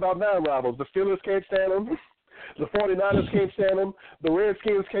Cowboys have about 9 rivals. The Steelers can't stand them. The 49ers can't stand them. The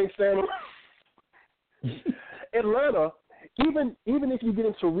Redskins can't stand them. Atlanta, even if you get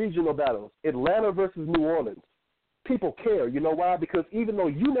into regional battles, Atlanta versus New Orleans, people care. You know why? Because even though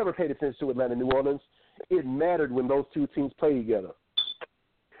you never paid attention to Atlanta, New Orleans, It mattered when those two teams played together.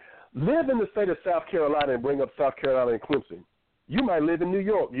 Live in the state of South Carolina and bring up South Carolina and Clemson. You might live in New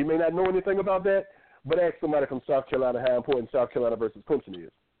York. You may not know anything about that, but ask somebody from South Carolina how important South Carolina versus Clemson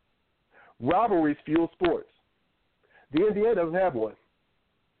is. Rivalries fuel sports. The NBA doesn't have one.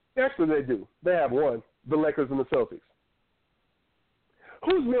 Actually, they do. They have one, the Lakers and the Celtics.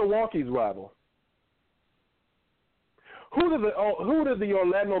 Who's Milwaukee's rival? Who do the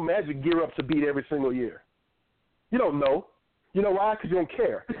Orlando Magic gear up to beat every single year? You don't know. You know why? Because you don't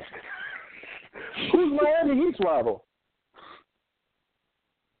care. Who's Miami Heat's rival?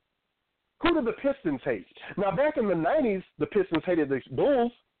 Who do the Pistons hate? Now, back in the 90s, the Pistons hated the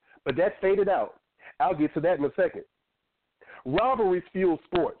Bulls, but that faded out. I'll get to that in a second. Rivalries fuel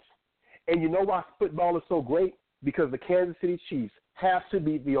sports. And you know why football is so great? Because the Kansas City Chiefs have to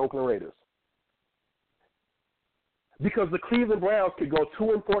beat the Oakland Raiders. Because the Cleveland Browns could go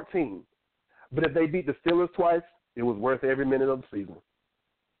 2-14, but if they beat the Steelers twice, it was worth every minute of the season.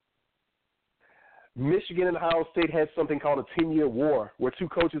 Michigan and Ohio State had something called a 10-year war where two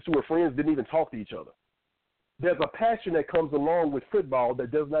coaches who were friends didn't even talk to each other. There's a passion that comes along with football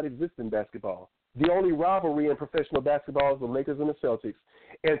that does not exist in basketball. The only rivalry in professional basketball is the Lakers and the Celtics.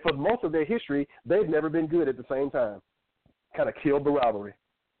 And for most of their history, they've never been good at the same time. Kind of killed the rivalry.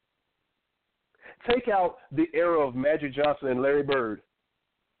 Take out the era of Magic Johnson and Larry Bird.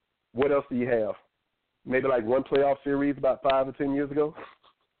 What else do you have? Maybe like one playoff series about 5 or 10 years ago.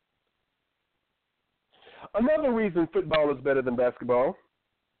 Another reason football is better than basketball,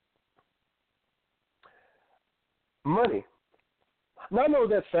 money. Now, I know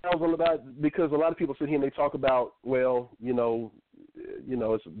that sounds a lot because a lot of people sit here and they talk about, well,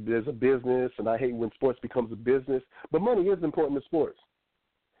 there's a business, and I hate when sports becomes a business, but money is important to sports.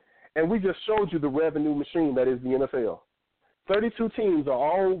 And we just showed you the revenue machine that is the NFL. 32 teams are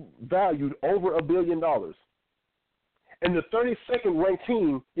all valued over $1 billion. And the 32nd ranked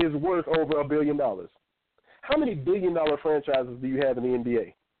team is worth over $1 billion. How many billion-dollar franchises do you have in the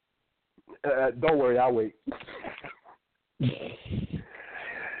NBA? Don't worry, I'll wait.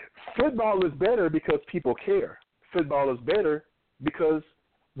 Football is better because people care. Football is better because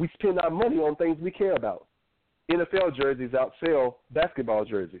we spend our money on things we care about. NFL jerseys outsell basketball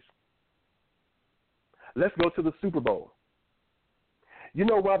jerseys. Let's go to the Super Bowl. You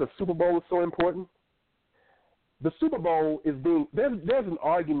know why the Super Bowl is so important? The Super Bowl is there's an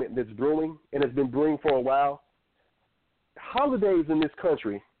argument that's brewing, and it's been brewing for a while. Holidays in this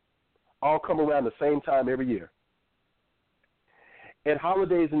country all come around the same time every year. And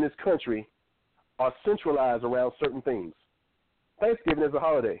holidays in this country are centralized around certain things. Thanksgiving is a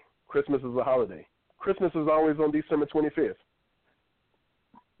holiday. Christmas is a holiday. Christmas is always on December 25th.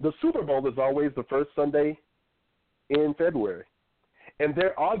 The Super Bowl is always the first Sunday in February. And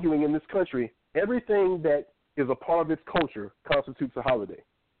they're arguing in this country, everything that is a part of its culture constitutes a holiday.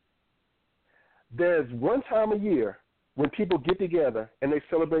 There's one time a year when people get together and they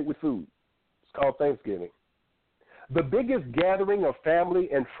celebrate with food. It's called Thanksgiving. The biggest gathering of family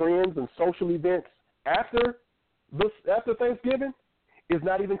and friends and social events after Thanksgiving is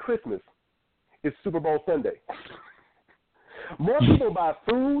not even Christmas. It's Super Bowl Sunday. More people buy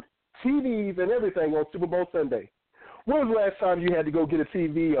food, TVs, and everything on Super Bowl Sunday. When was the last time you had to go get a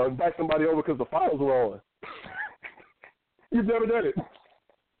TV or invite somebody over because the finals were on? You've never done it.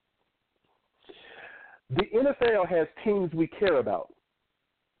 The NFL has teams we care about.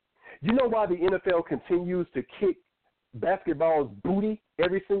 You know why the NFL continues to kick basketball's booty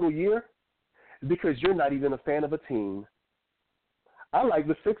every single year? Because you're not even a fan of a team. I like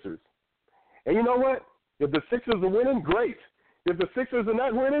the Sixers. And you know what? If the Sixers are winning, great. If the Sixers are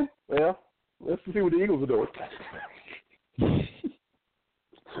not winning, well, let's see what the Eagles are doing.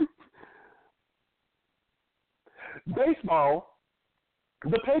 Baseball,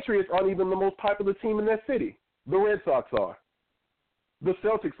 the Patriots aren't even the most popular team in that city. The Red Sox are. The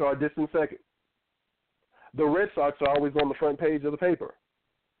Celtics are a distant second. The Red Sox are always on the front page of the paper.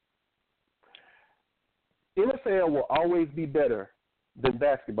 NFL will always be better than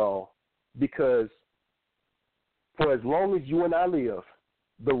basketball because for as long as you and I live,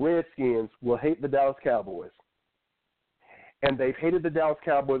 the Redskins will hate the Dallas Cowboys. And they've hated the Dallas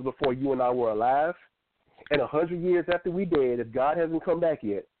Cowboys before you and I were alive. And 100 years after we dead, if God hasn't come back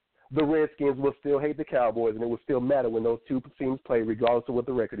yet, the Redskins will still hate the Cowboys, and it will still matter when those two teams play, regardless of what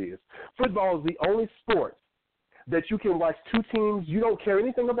the record is. Football is the only sport that you can watch two teams you don't care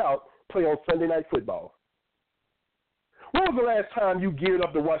anything about play on Sunday Night Football. When was the last time you geared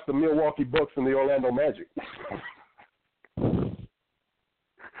up to watch the Milwaukee Bucks and the Orlando Magic? When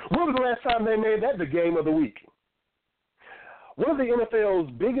was the last time they made that the game of the week? One of the NFL's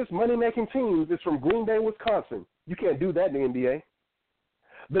biggest money-making teams is from Green Bay, Wisconsin. You can't do that in the NBA.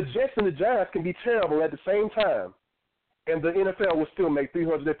 The Jets and the Giants can be terrible at the same time, and the NFL will still make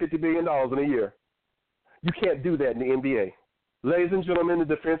 $350 billion in a year. You can't do that in the NBA. Ladies and gentlemen, the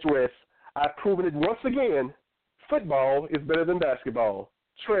defense rests. I've proven it once again. Football is better than basketball.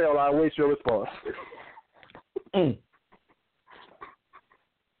 Trail, I await your response.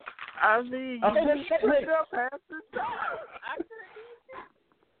 I mean, you put up half the time.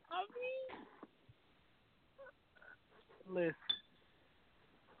 Listen,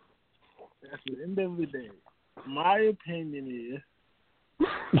 at the end of the day, my opinion is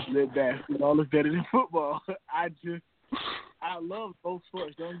that basketball is better than football. I love both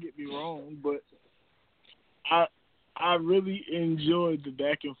sports, don't get me wrong, but I really enjoy the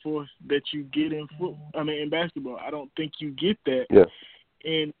back and forth that you get in in basketball. I don't think you get that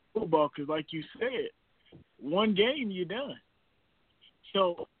in football because, like you said, one game you're done.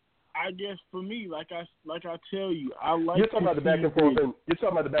 So I guess for me, like I tell you, I like. You're talking about the back and forth. You're talking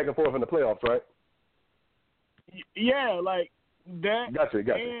about the back and forth in the playoffs, right? Yeah, like that. Gotcha.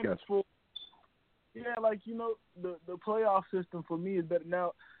 Like the playoff system for me is better.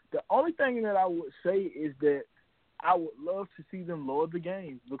 Now, the only thing that I would say is that I would love to see them lower the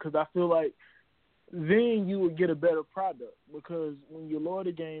games because I feel like then you would get a better product because when you lower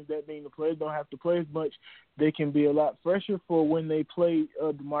the games, that means the players don't have to play as much. They can be a lot fresher for when they play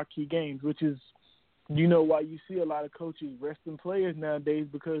the marquee games, which is, why you see a lot of coaches resting players nowadays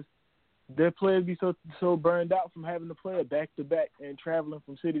because their players be so burned out from having to play a back-to-back and traveling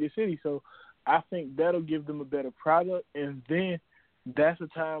from city to city. So I think that'll give them a better product, and then that's a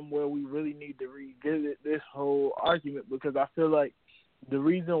time where we really need to revisit this whole argument because I feel like the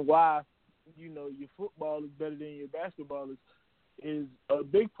reason why your football is better than your basketball is a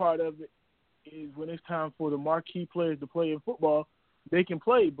big part of it is when it's time for the marquee players to play in football, they can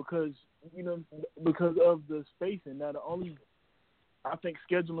play because of the spacing. Now, the only, I think,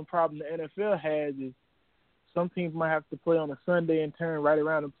 scheduling problem the NFL has is some teams might have to play on a Sunday and turn right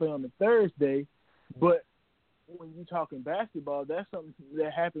around and play on the Thursday, but when you're talking basketball, that's something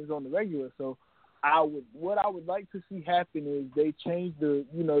that happens on the regular. So what I would like to see happen is they change the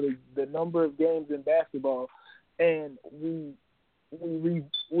number of games in basketball, and we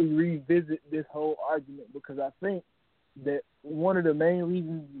revisit this whole argument because I think that one of the main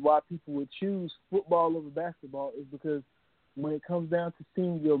reasons why people would choose football over basketball is because when it comes down to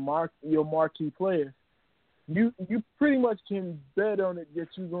seeing your marquee players, you pretty much can bet on it that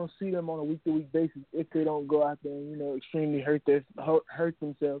you're gonna see them on a week-to-week basis if they don't go out there and extremely hurt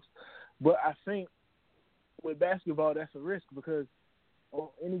themselves. But I think with basketball, that's a risk because on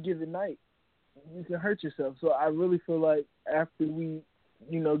any given night, you can hurt yourself. So I really feel like after we,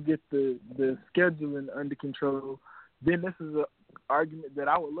 get the scheduling under control, then this is an argument that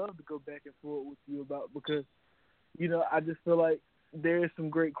I would love to go back and forth with you about because, I just feel like there is some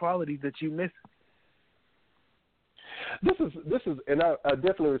great qualities that you miss. This is, and I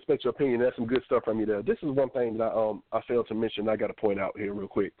definitely respect your opinion. That's some good stuff from you there. This is one thing that I failed to mention. I got to point out here real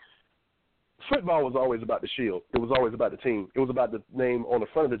quick. Football was always about the shield. It was always about the team. It was about the name on the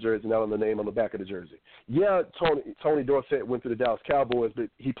front of the jersey, not on the name on the back of the jersey. Yeah, Tony Dorsett went to the Dallas Cowboys, but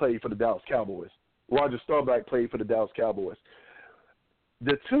he played for the Dallas Cowboys. Roger Staubach played for the Dallas Cowboys.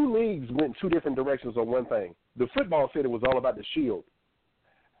 The two leagues went two different directions on one thing. The football said it was all about the shield.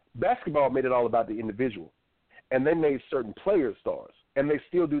 Basketball made it all about the individual, and they made certain players stars, and they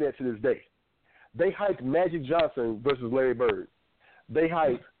still do that to this day. They hyped Magic Johnson versus Larry Bird. They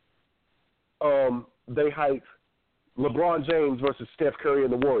hyped LeBron James versus Steph Curry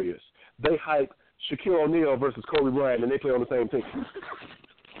and the Warriors. They hyped Shaquille O'Neal versus Kobe Bryant, and they play on the same team.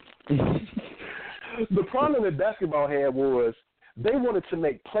 The problem that basketball had was they wanted to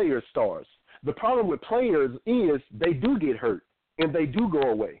make players stars. The problem with players is they do get hurt, and they do go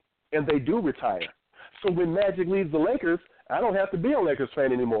away, and they do retire. So when Magic leaves the Lakers, I don't have to be a Lakers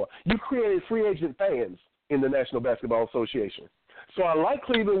fan anymore. You created free agent fans in the National Basketball Association. So I like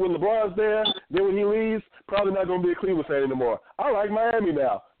Cleveland when LeBron's there. Then when he leaves, probably not going to be a Cleveland fan anymore. I like Miami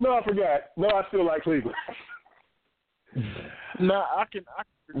now. No, I forgot. No, I still like Cleveland. No,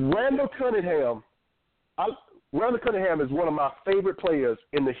 Randall Cunningham. Randall Cunningham is one of my favorite players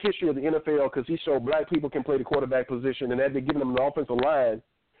in the history of the NFL because he showed black people can play the quarterback position, and had they given him an offensive line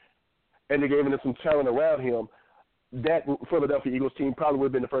and they gave him some talent around him, that Philadelphia Eagles team probably would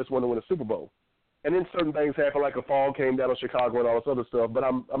have been the first one to win a Super Bowl. And then certain things happened, like a fall came down on Chicago and all this other stuff, but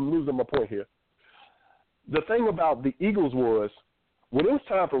I'm losing my point here. The thing about the Eagles was, when it was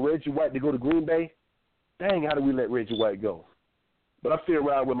time for Reggie White to go to Green Bay, dang, how did we let Reggie White go? But I still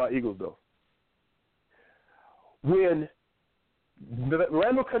ride with my Eagles, though. When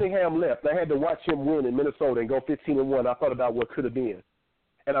Randall Cunningham left. I had to watch him win in Minnesota and go 15-1. I thought about what could have been.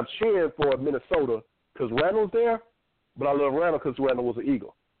 And I'm cheering for Minnesota because Randall's there, but I love Randall because Randall was an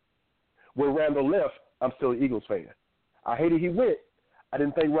Eagle. When Randall left, I'm still an Eagles fan. I hated he went. I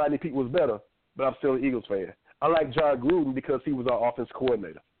didn't think Rodney Peete was better, but I'm still an Eagles fan. I like John Gruden because he was our offense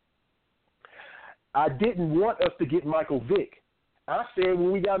coordinator. I didn't want us to get Michael Vick. I said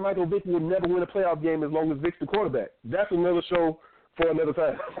when we got Michael Vick, we'll never win a playoff game as long as Vick's the quarterback. That's another show for another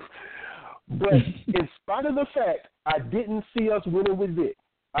time. But in spite of the fact I didn't see us winning with Vick,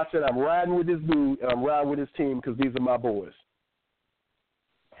 I said I'm riding with this dude and I'm riding with his team because these are my boys.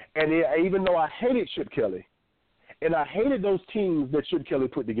 And even though I hated Chip Kelly and I hated those teams that Chip Kelly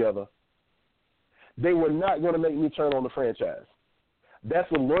put together, they were not going to make me turn on the franchise. That's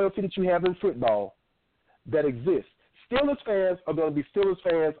the loyalty that you have in football that exists. Steelers fans are going to be Steelers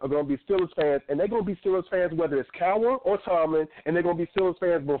fans are going to be Steelers fans, and they're going to be Steelers fans whether it's Cowher or Tomlin, and they're going to be Steelers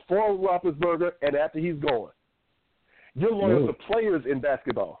fans before Roethlisberger and after he's gone. You're loyal to players in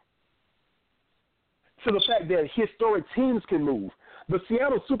basketball. To the fact that historic teams can move. The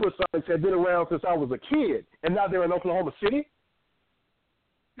Seattle Supersonics have been around since I was a kid, and now they're in Oklahoma City.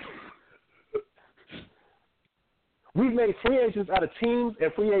 We've made free agents out of teams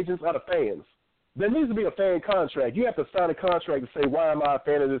and free agents out of fans. There needs to be a fan contract. You have to sign a contract to say, why am I a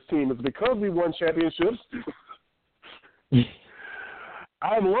fan of this team? It's because we won championships.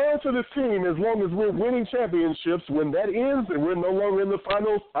 I'm loyal to this team as long as we're winning championships. When that ends and we're no longer in the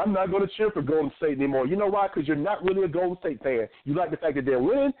finals, I'm not going to cheer for Golden State anymore. You know why? Because you're not really a Golden State fan. You like the fact that they're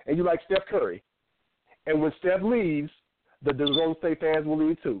winning, and you like Steph Curry. And when Steph leaves, the Golden State fans will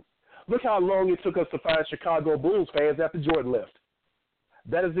leave too. Look how long it took us to find Chicago Bulls fans after Jordan left.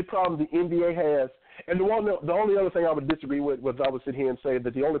 That is the problem the NBA has. And the only other thing I would disagree with was I would sit here and say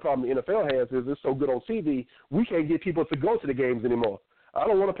that the only problem the NFL has is it's so good on TV, we can't get people to go to the games anymore. I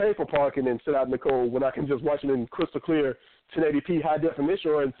don't want to pay for parking and sit out in the cold when I can just watch it in crystal clear 1080p high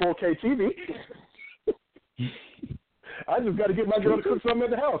definition or in 4K TV. I just got to get my girl to cook something at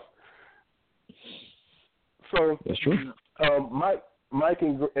the house. So that's true. Mike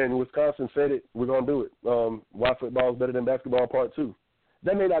in Wisconsin said it. We're going to do it. Why football is better than basketball part 2.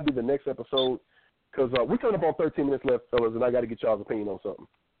 That may not be the next episode because we're coming up on 13 minutes left, fellas, and I got to get y'all's opinion on something.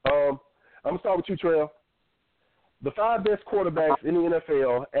 I'm going to start with you, Trail. The 5 best quarterbacks in the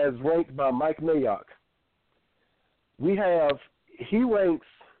NFL as ranked by Mike Mayock. He ranks,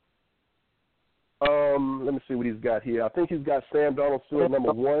 let me see what he's got here. I think he's got Sam Darnold still at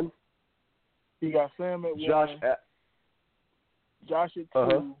number 1. He got Sam at 1. Josh at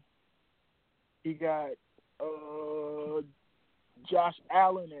 2. He got Josh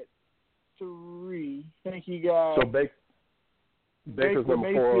Allen at 3. I think he got Baker's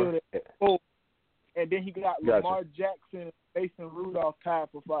number 4. At 4. And then he got Lamar Jackson and Mason Rudolph tied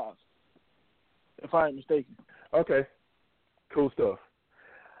for 5. If I ain't mistaken. Okay. Cool stuff.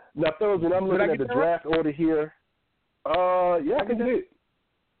 Now, fellas, when I'm looking at the draft order here, yeah, I can do it.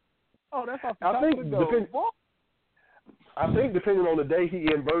 Oh, that's off the top of the I think depending on the day he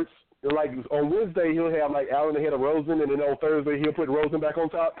inverts, like on Wednesday he'll have like Allen ahead of Rosen, and then on Thursday he'll put Rosen back on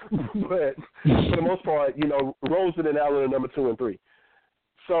top. But for the most part, Rosen and Allen are number 2 and 3.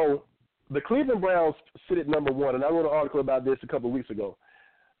 So the Cleveland Browns sit at number 1, and I wrote an article about this a couple of weeks ago.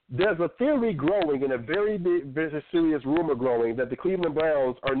 There's a theory growing and a very serious rumor growing that the Cleveland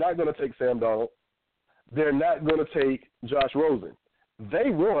Browns are not going to take Sam Darnold. They're not going to take Josh Rosen. They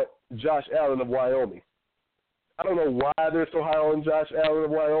want Josh Allen of Wyoming. I don't know why they're so high on Josh Allen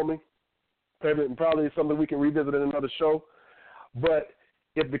of Wyoming. Probably something we can revisit in another show. But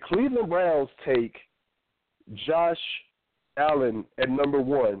if the Cleveland Browns take Josh Allen at number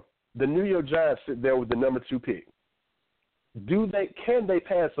 1, the New York Giants sit there with the number 2 pick. Can they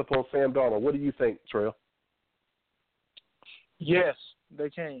pass up on Sam Darnold? What do you think, Trail? Yes, they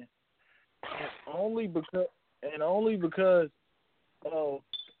can. And only because of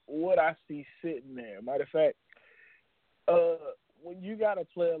what I see sitting there. Matter of fact, when you got a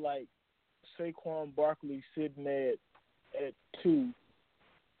player like Saquon Barkley sitting there at 2,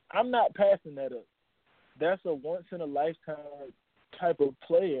 I'm not passing that up. That's a once-in-a-lifetime type of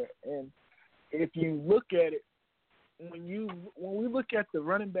player. And if you look at it, when we look at the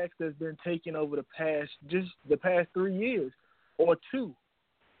running backs that's been taken over the past 3 years or 2,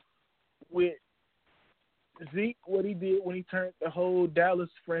 with Zeke, what he did when he turned the whole Dallas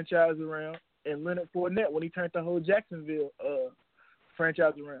franchise around, and Leonard Fournette when he turned the whole Jacksonville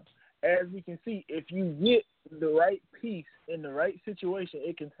franchise around. As we can see, if you get the right piece in the right situation,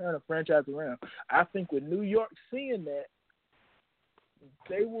 it can turn a franchise around. I think with New York seeing that,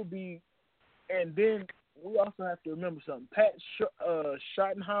 they will be, and then we also have to remember something. Pat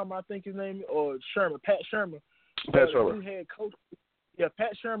Schottenheimer, I think his name is, or Shermer, Pat Shermer. Pat Shermer. New head coach. Yeah,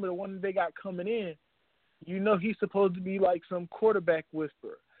 Pat Shermer, the one they got coming in, you know he's supposed to be like some quarterback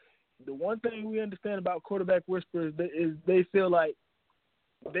whisperer. The one thing we understand about quarterback whisperers is they feel like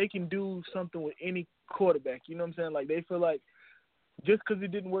they can do something with any quarterback. You know what I'm saying? Like they feel like just because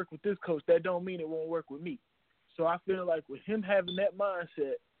it didn't work with this coach, that don't mean it won't work with me. So I feel like with him having that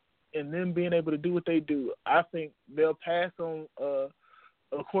mindset and them being able to do what they do, I think they'll pass on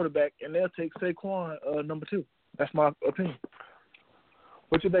a quarterback and they'll take Saquon number 2. That's my opinion.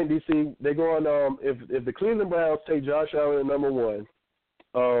 What you think, DC? They go on. If the Cleveland Browns take Josh Allen at number 1,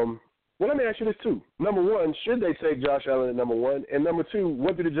 well, let me ask you this too. Number 1, should they take Josh Allen at number 1? And number 2,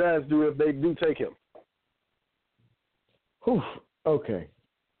 what do the Giants do if they do take him? Whew. Okay.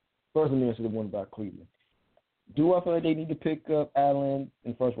 First, let me answer the one about Cleveland. Do I feel like they need to pick up Allen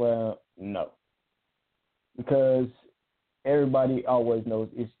in the first round? No. Because everybody always knows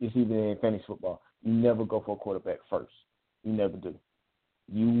it's even in fantasy football. You never go for a quarterback first. You never do.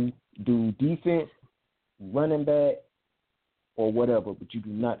 You do defense, running back, or whatever, but you do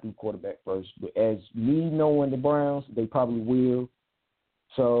not do quarterback first. But as me knowing the Browns, they probably will.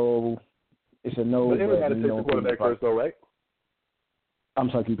 So it's a no. But everybody takes the quarterback first, though, right? I'm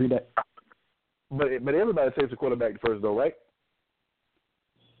sorry, can you repeat that? But everybody takes the quarterback first, though, right?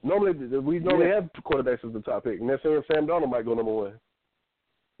 We normally have quarterbacks as the top pick, and they're saying Sam Darnold might go number 1.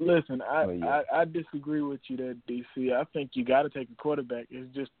 Listen, I disagree with you there, DC. I think you got to take a quarterback.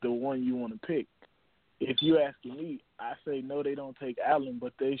 It's just the one you want to pick. If you're asking me, I say no, they don't take Allen,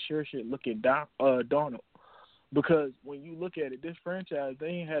 but they sure should look at Darnold. Because when you look at it, this franchise, they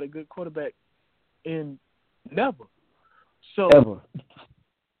ain't had a good quarterback in never. So ever.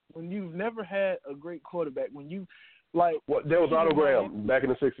 When you've never had a great quarterback, when you like, there was Otto Graham back in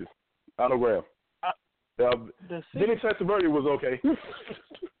the 60s. Otto Graham. Denny Testaverde was okay.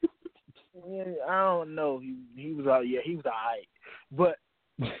 Yeah, I don't know. He was out. Yeah, he was all right. But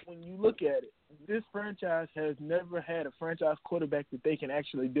when you look at it, this franchise has never had a franchise quarterback that they can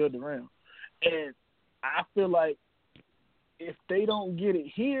actually build around. And I feel like if they don't get it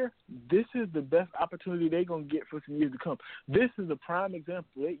here, this is the best opportunity they're going to get for some years to come. This is a prime example.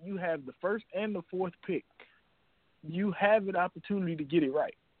 You have the 1st and the 4th pick. You have an opportunity to get it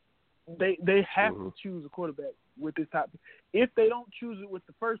right. They have to choose a quarterback with this top pick. If they don't choose it with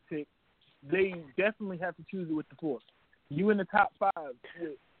the 1st pick, they definitely have to choose it with the 4th. You in the top 5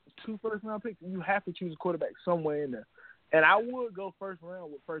 with 2 first-round picks, you have to choose a quarterback somewhere in there. And I would go first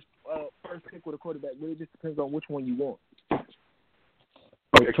round with first pick with a quarterback, but it just depends on which one you want.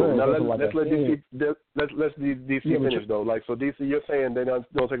 Okay, cool. Now let's let DC finish though. Like, so DC, you're saying they don't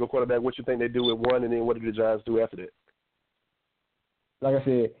take a quarterback. What you think they do with 1, and then what do the Giants do after that? Like I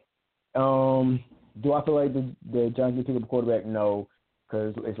said, do I feel like the Giants need to pick up a quarterback? No,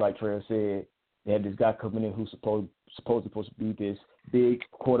 because it's like Trey said, they had this guy coming in who's supposed to be this big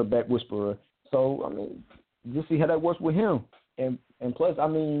quarterback whisperer. So I mean, just see how that works with him. And plus, I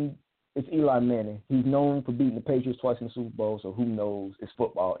mean, it's Eli Manning. He's known for beating the Patriots twice in the Super Bowl, so who knows? It's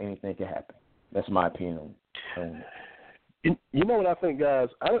football. Anything can happen. That's my opinion on it. You know what I think, guys?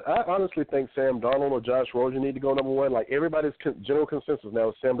 I honestly think Sam Darnold or Josh Rosen need to go number 1. Like, everybody's general consensus now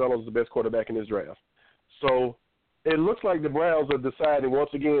is Sam Darnold is the best quarterback in this draft. So it looks like the Browns are deciding once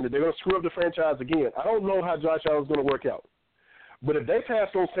again that they're going to screw up the franchise again. I don't know how Josh Allen's going to work out. But if they pass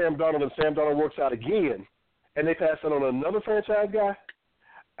on Sam Darnold and Sam Darnold works out again, and they pass it on another franchise guy,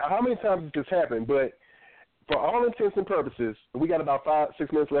 how many times has this happened? But for all intents and purposes, we got about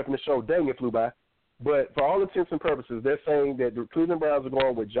 5-6 minutes left in the show. Dang, it flew by. But for all intents and purposes, they're saying that the Cleveland Browns are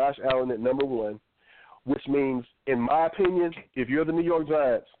going with Josh Allen at number 1, which means, in my opinion, if you're the New York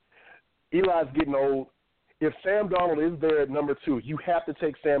Giants, Eli's getting old. If Sam Darnold is there at number 2, you have to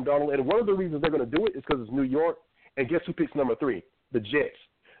take Sam Darnold. And one of the reasons they're going to do it is because it's New York. And guess who picks number 3? The Jets.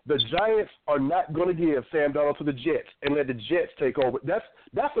 The Giants are not going to give Sam Darnold to the Jets and let the Jets take over.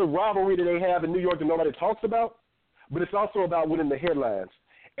 That's a rivalry that they have in New York that nobody talks about, but it's also about winning the headlines.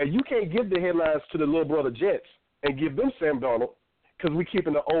 And you can't give the headlines to the little brother Jets and give them Sam Darnold because we're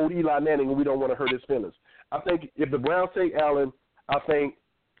keeping the old Eli Manning and we don't want to hurt his feelings. I think if the Browns take Allen, I think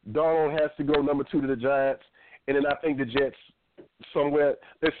Darnold has to go number 2 to the Giants, and then I think the Jets somewhere.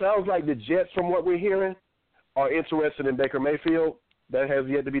 It sounds like the Jets, from what we're hearing, are interested in Baker Mayfield. That has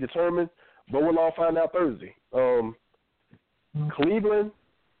yet to be determined, but we'll all find out Thursday. Cleveland,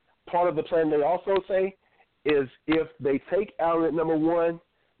 part of the plan they also say is if they take Allen at number 1,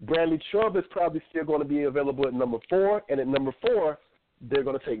 Bradley Chubb is probably still going to be available at number 4, and at number 4, they're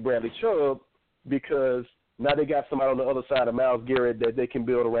going to take Bradley Chubb because now they got somebody on the other side of Myles Garrett that they can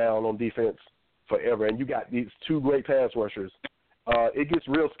build around on defense forever, and you got these two great pass rushers. It gets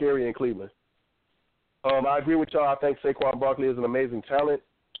real scary in Cleveland. I agree with y'all. I think Saquon Barkley is an amazing talent,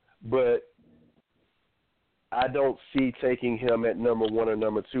 but I don't see taking him at number 1 or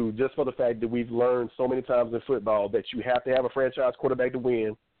number 2 just for the fact that we've learned so many times in football that you have to have a franchise quarterback to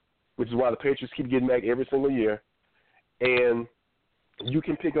win, which is why the Patriots keep getting back every single year. And you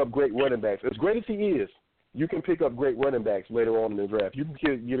can pick up great running backs. As great as he is, you can pick up great running backs later on in the draft. You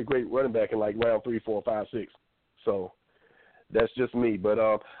can get a great running back in like round 3, 4, 5, 6. So that's just me. But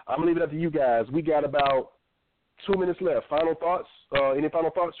I'm going to leave it up to you guys. We got about 2 minutes left. Final thoughts? Any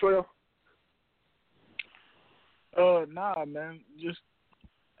final thoughts, Trail? Nah, man. Just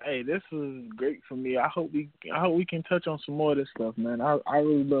hey, this was great for me. I hope we can touch on some more of this stuff, man. I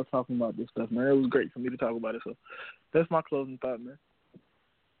really love talking about this stuff, man. It was great for me to talk about it. So that's my closing thought, man.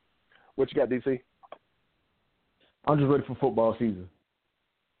 What you got, DC? I'm just ready for football season.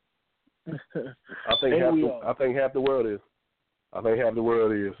 I think half the world is.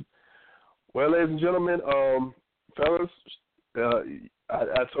 Well, ladies and gentlemen, fellas,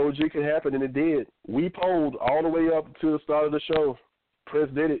 I told you it could happen, and it did. We polled all the way up to the start of the show.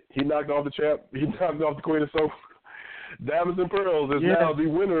 Prince did it. He knocked off the champ. He knocked off the Queen of Soul. Diamonds and Pearls is now the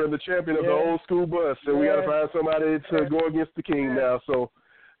winner and the champion of the old school bus. And we got to find somebody to go against the king now. So,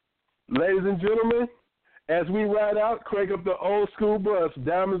 ladies and gentlemen, as we ride out, crank up the old school bus,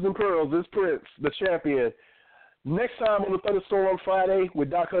 Diamonds and Pearls, this Prince, the champion. Next time on the Thunderstorm on Friday with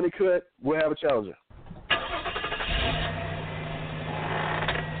Doc Honeycutt, we'll have a challenger.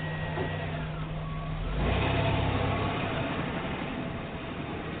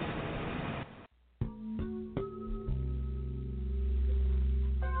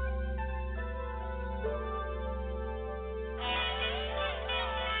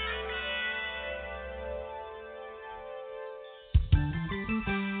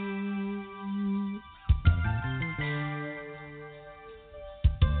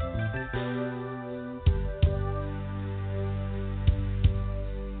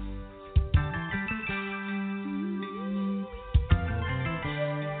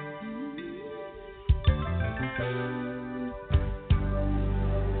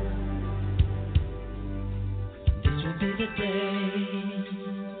 This will be the day.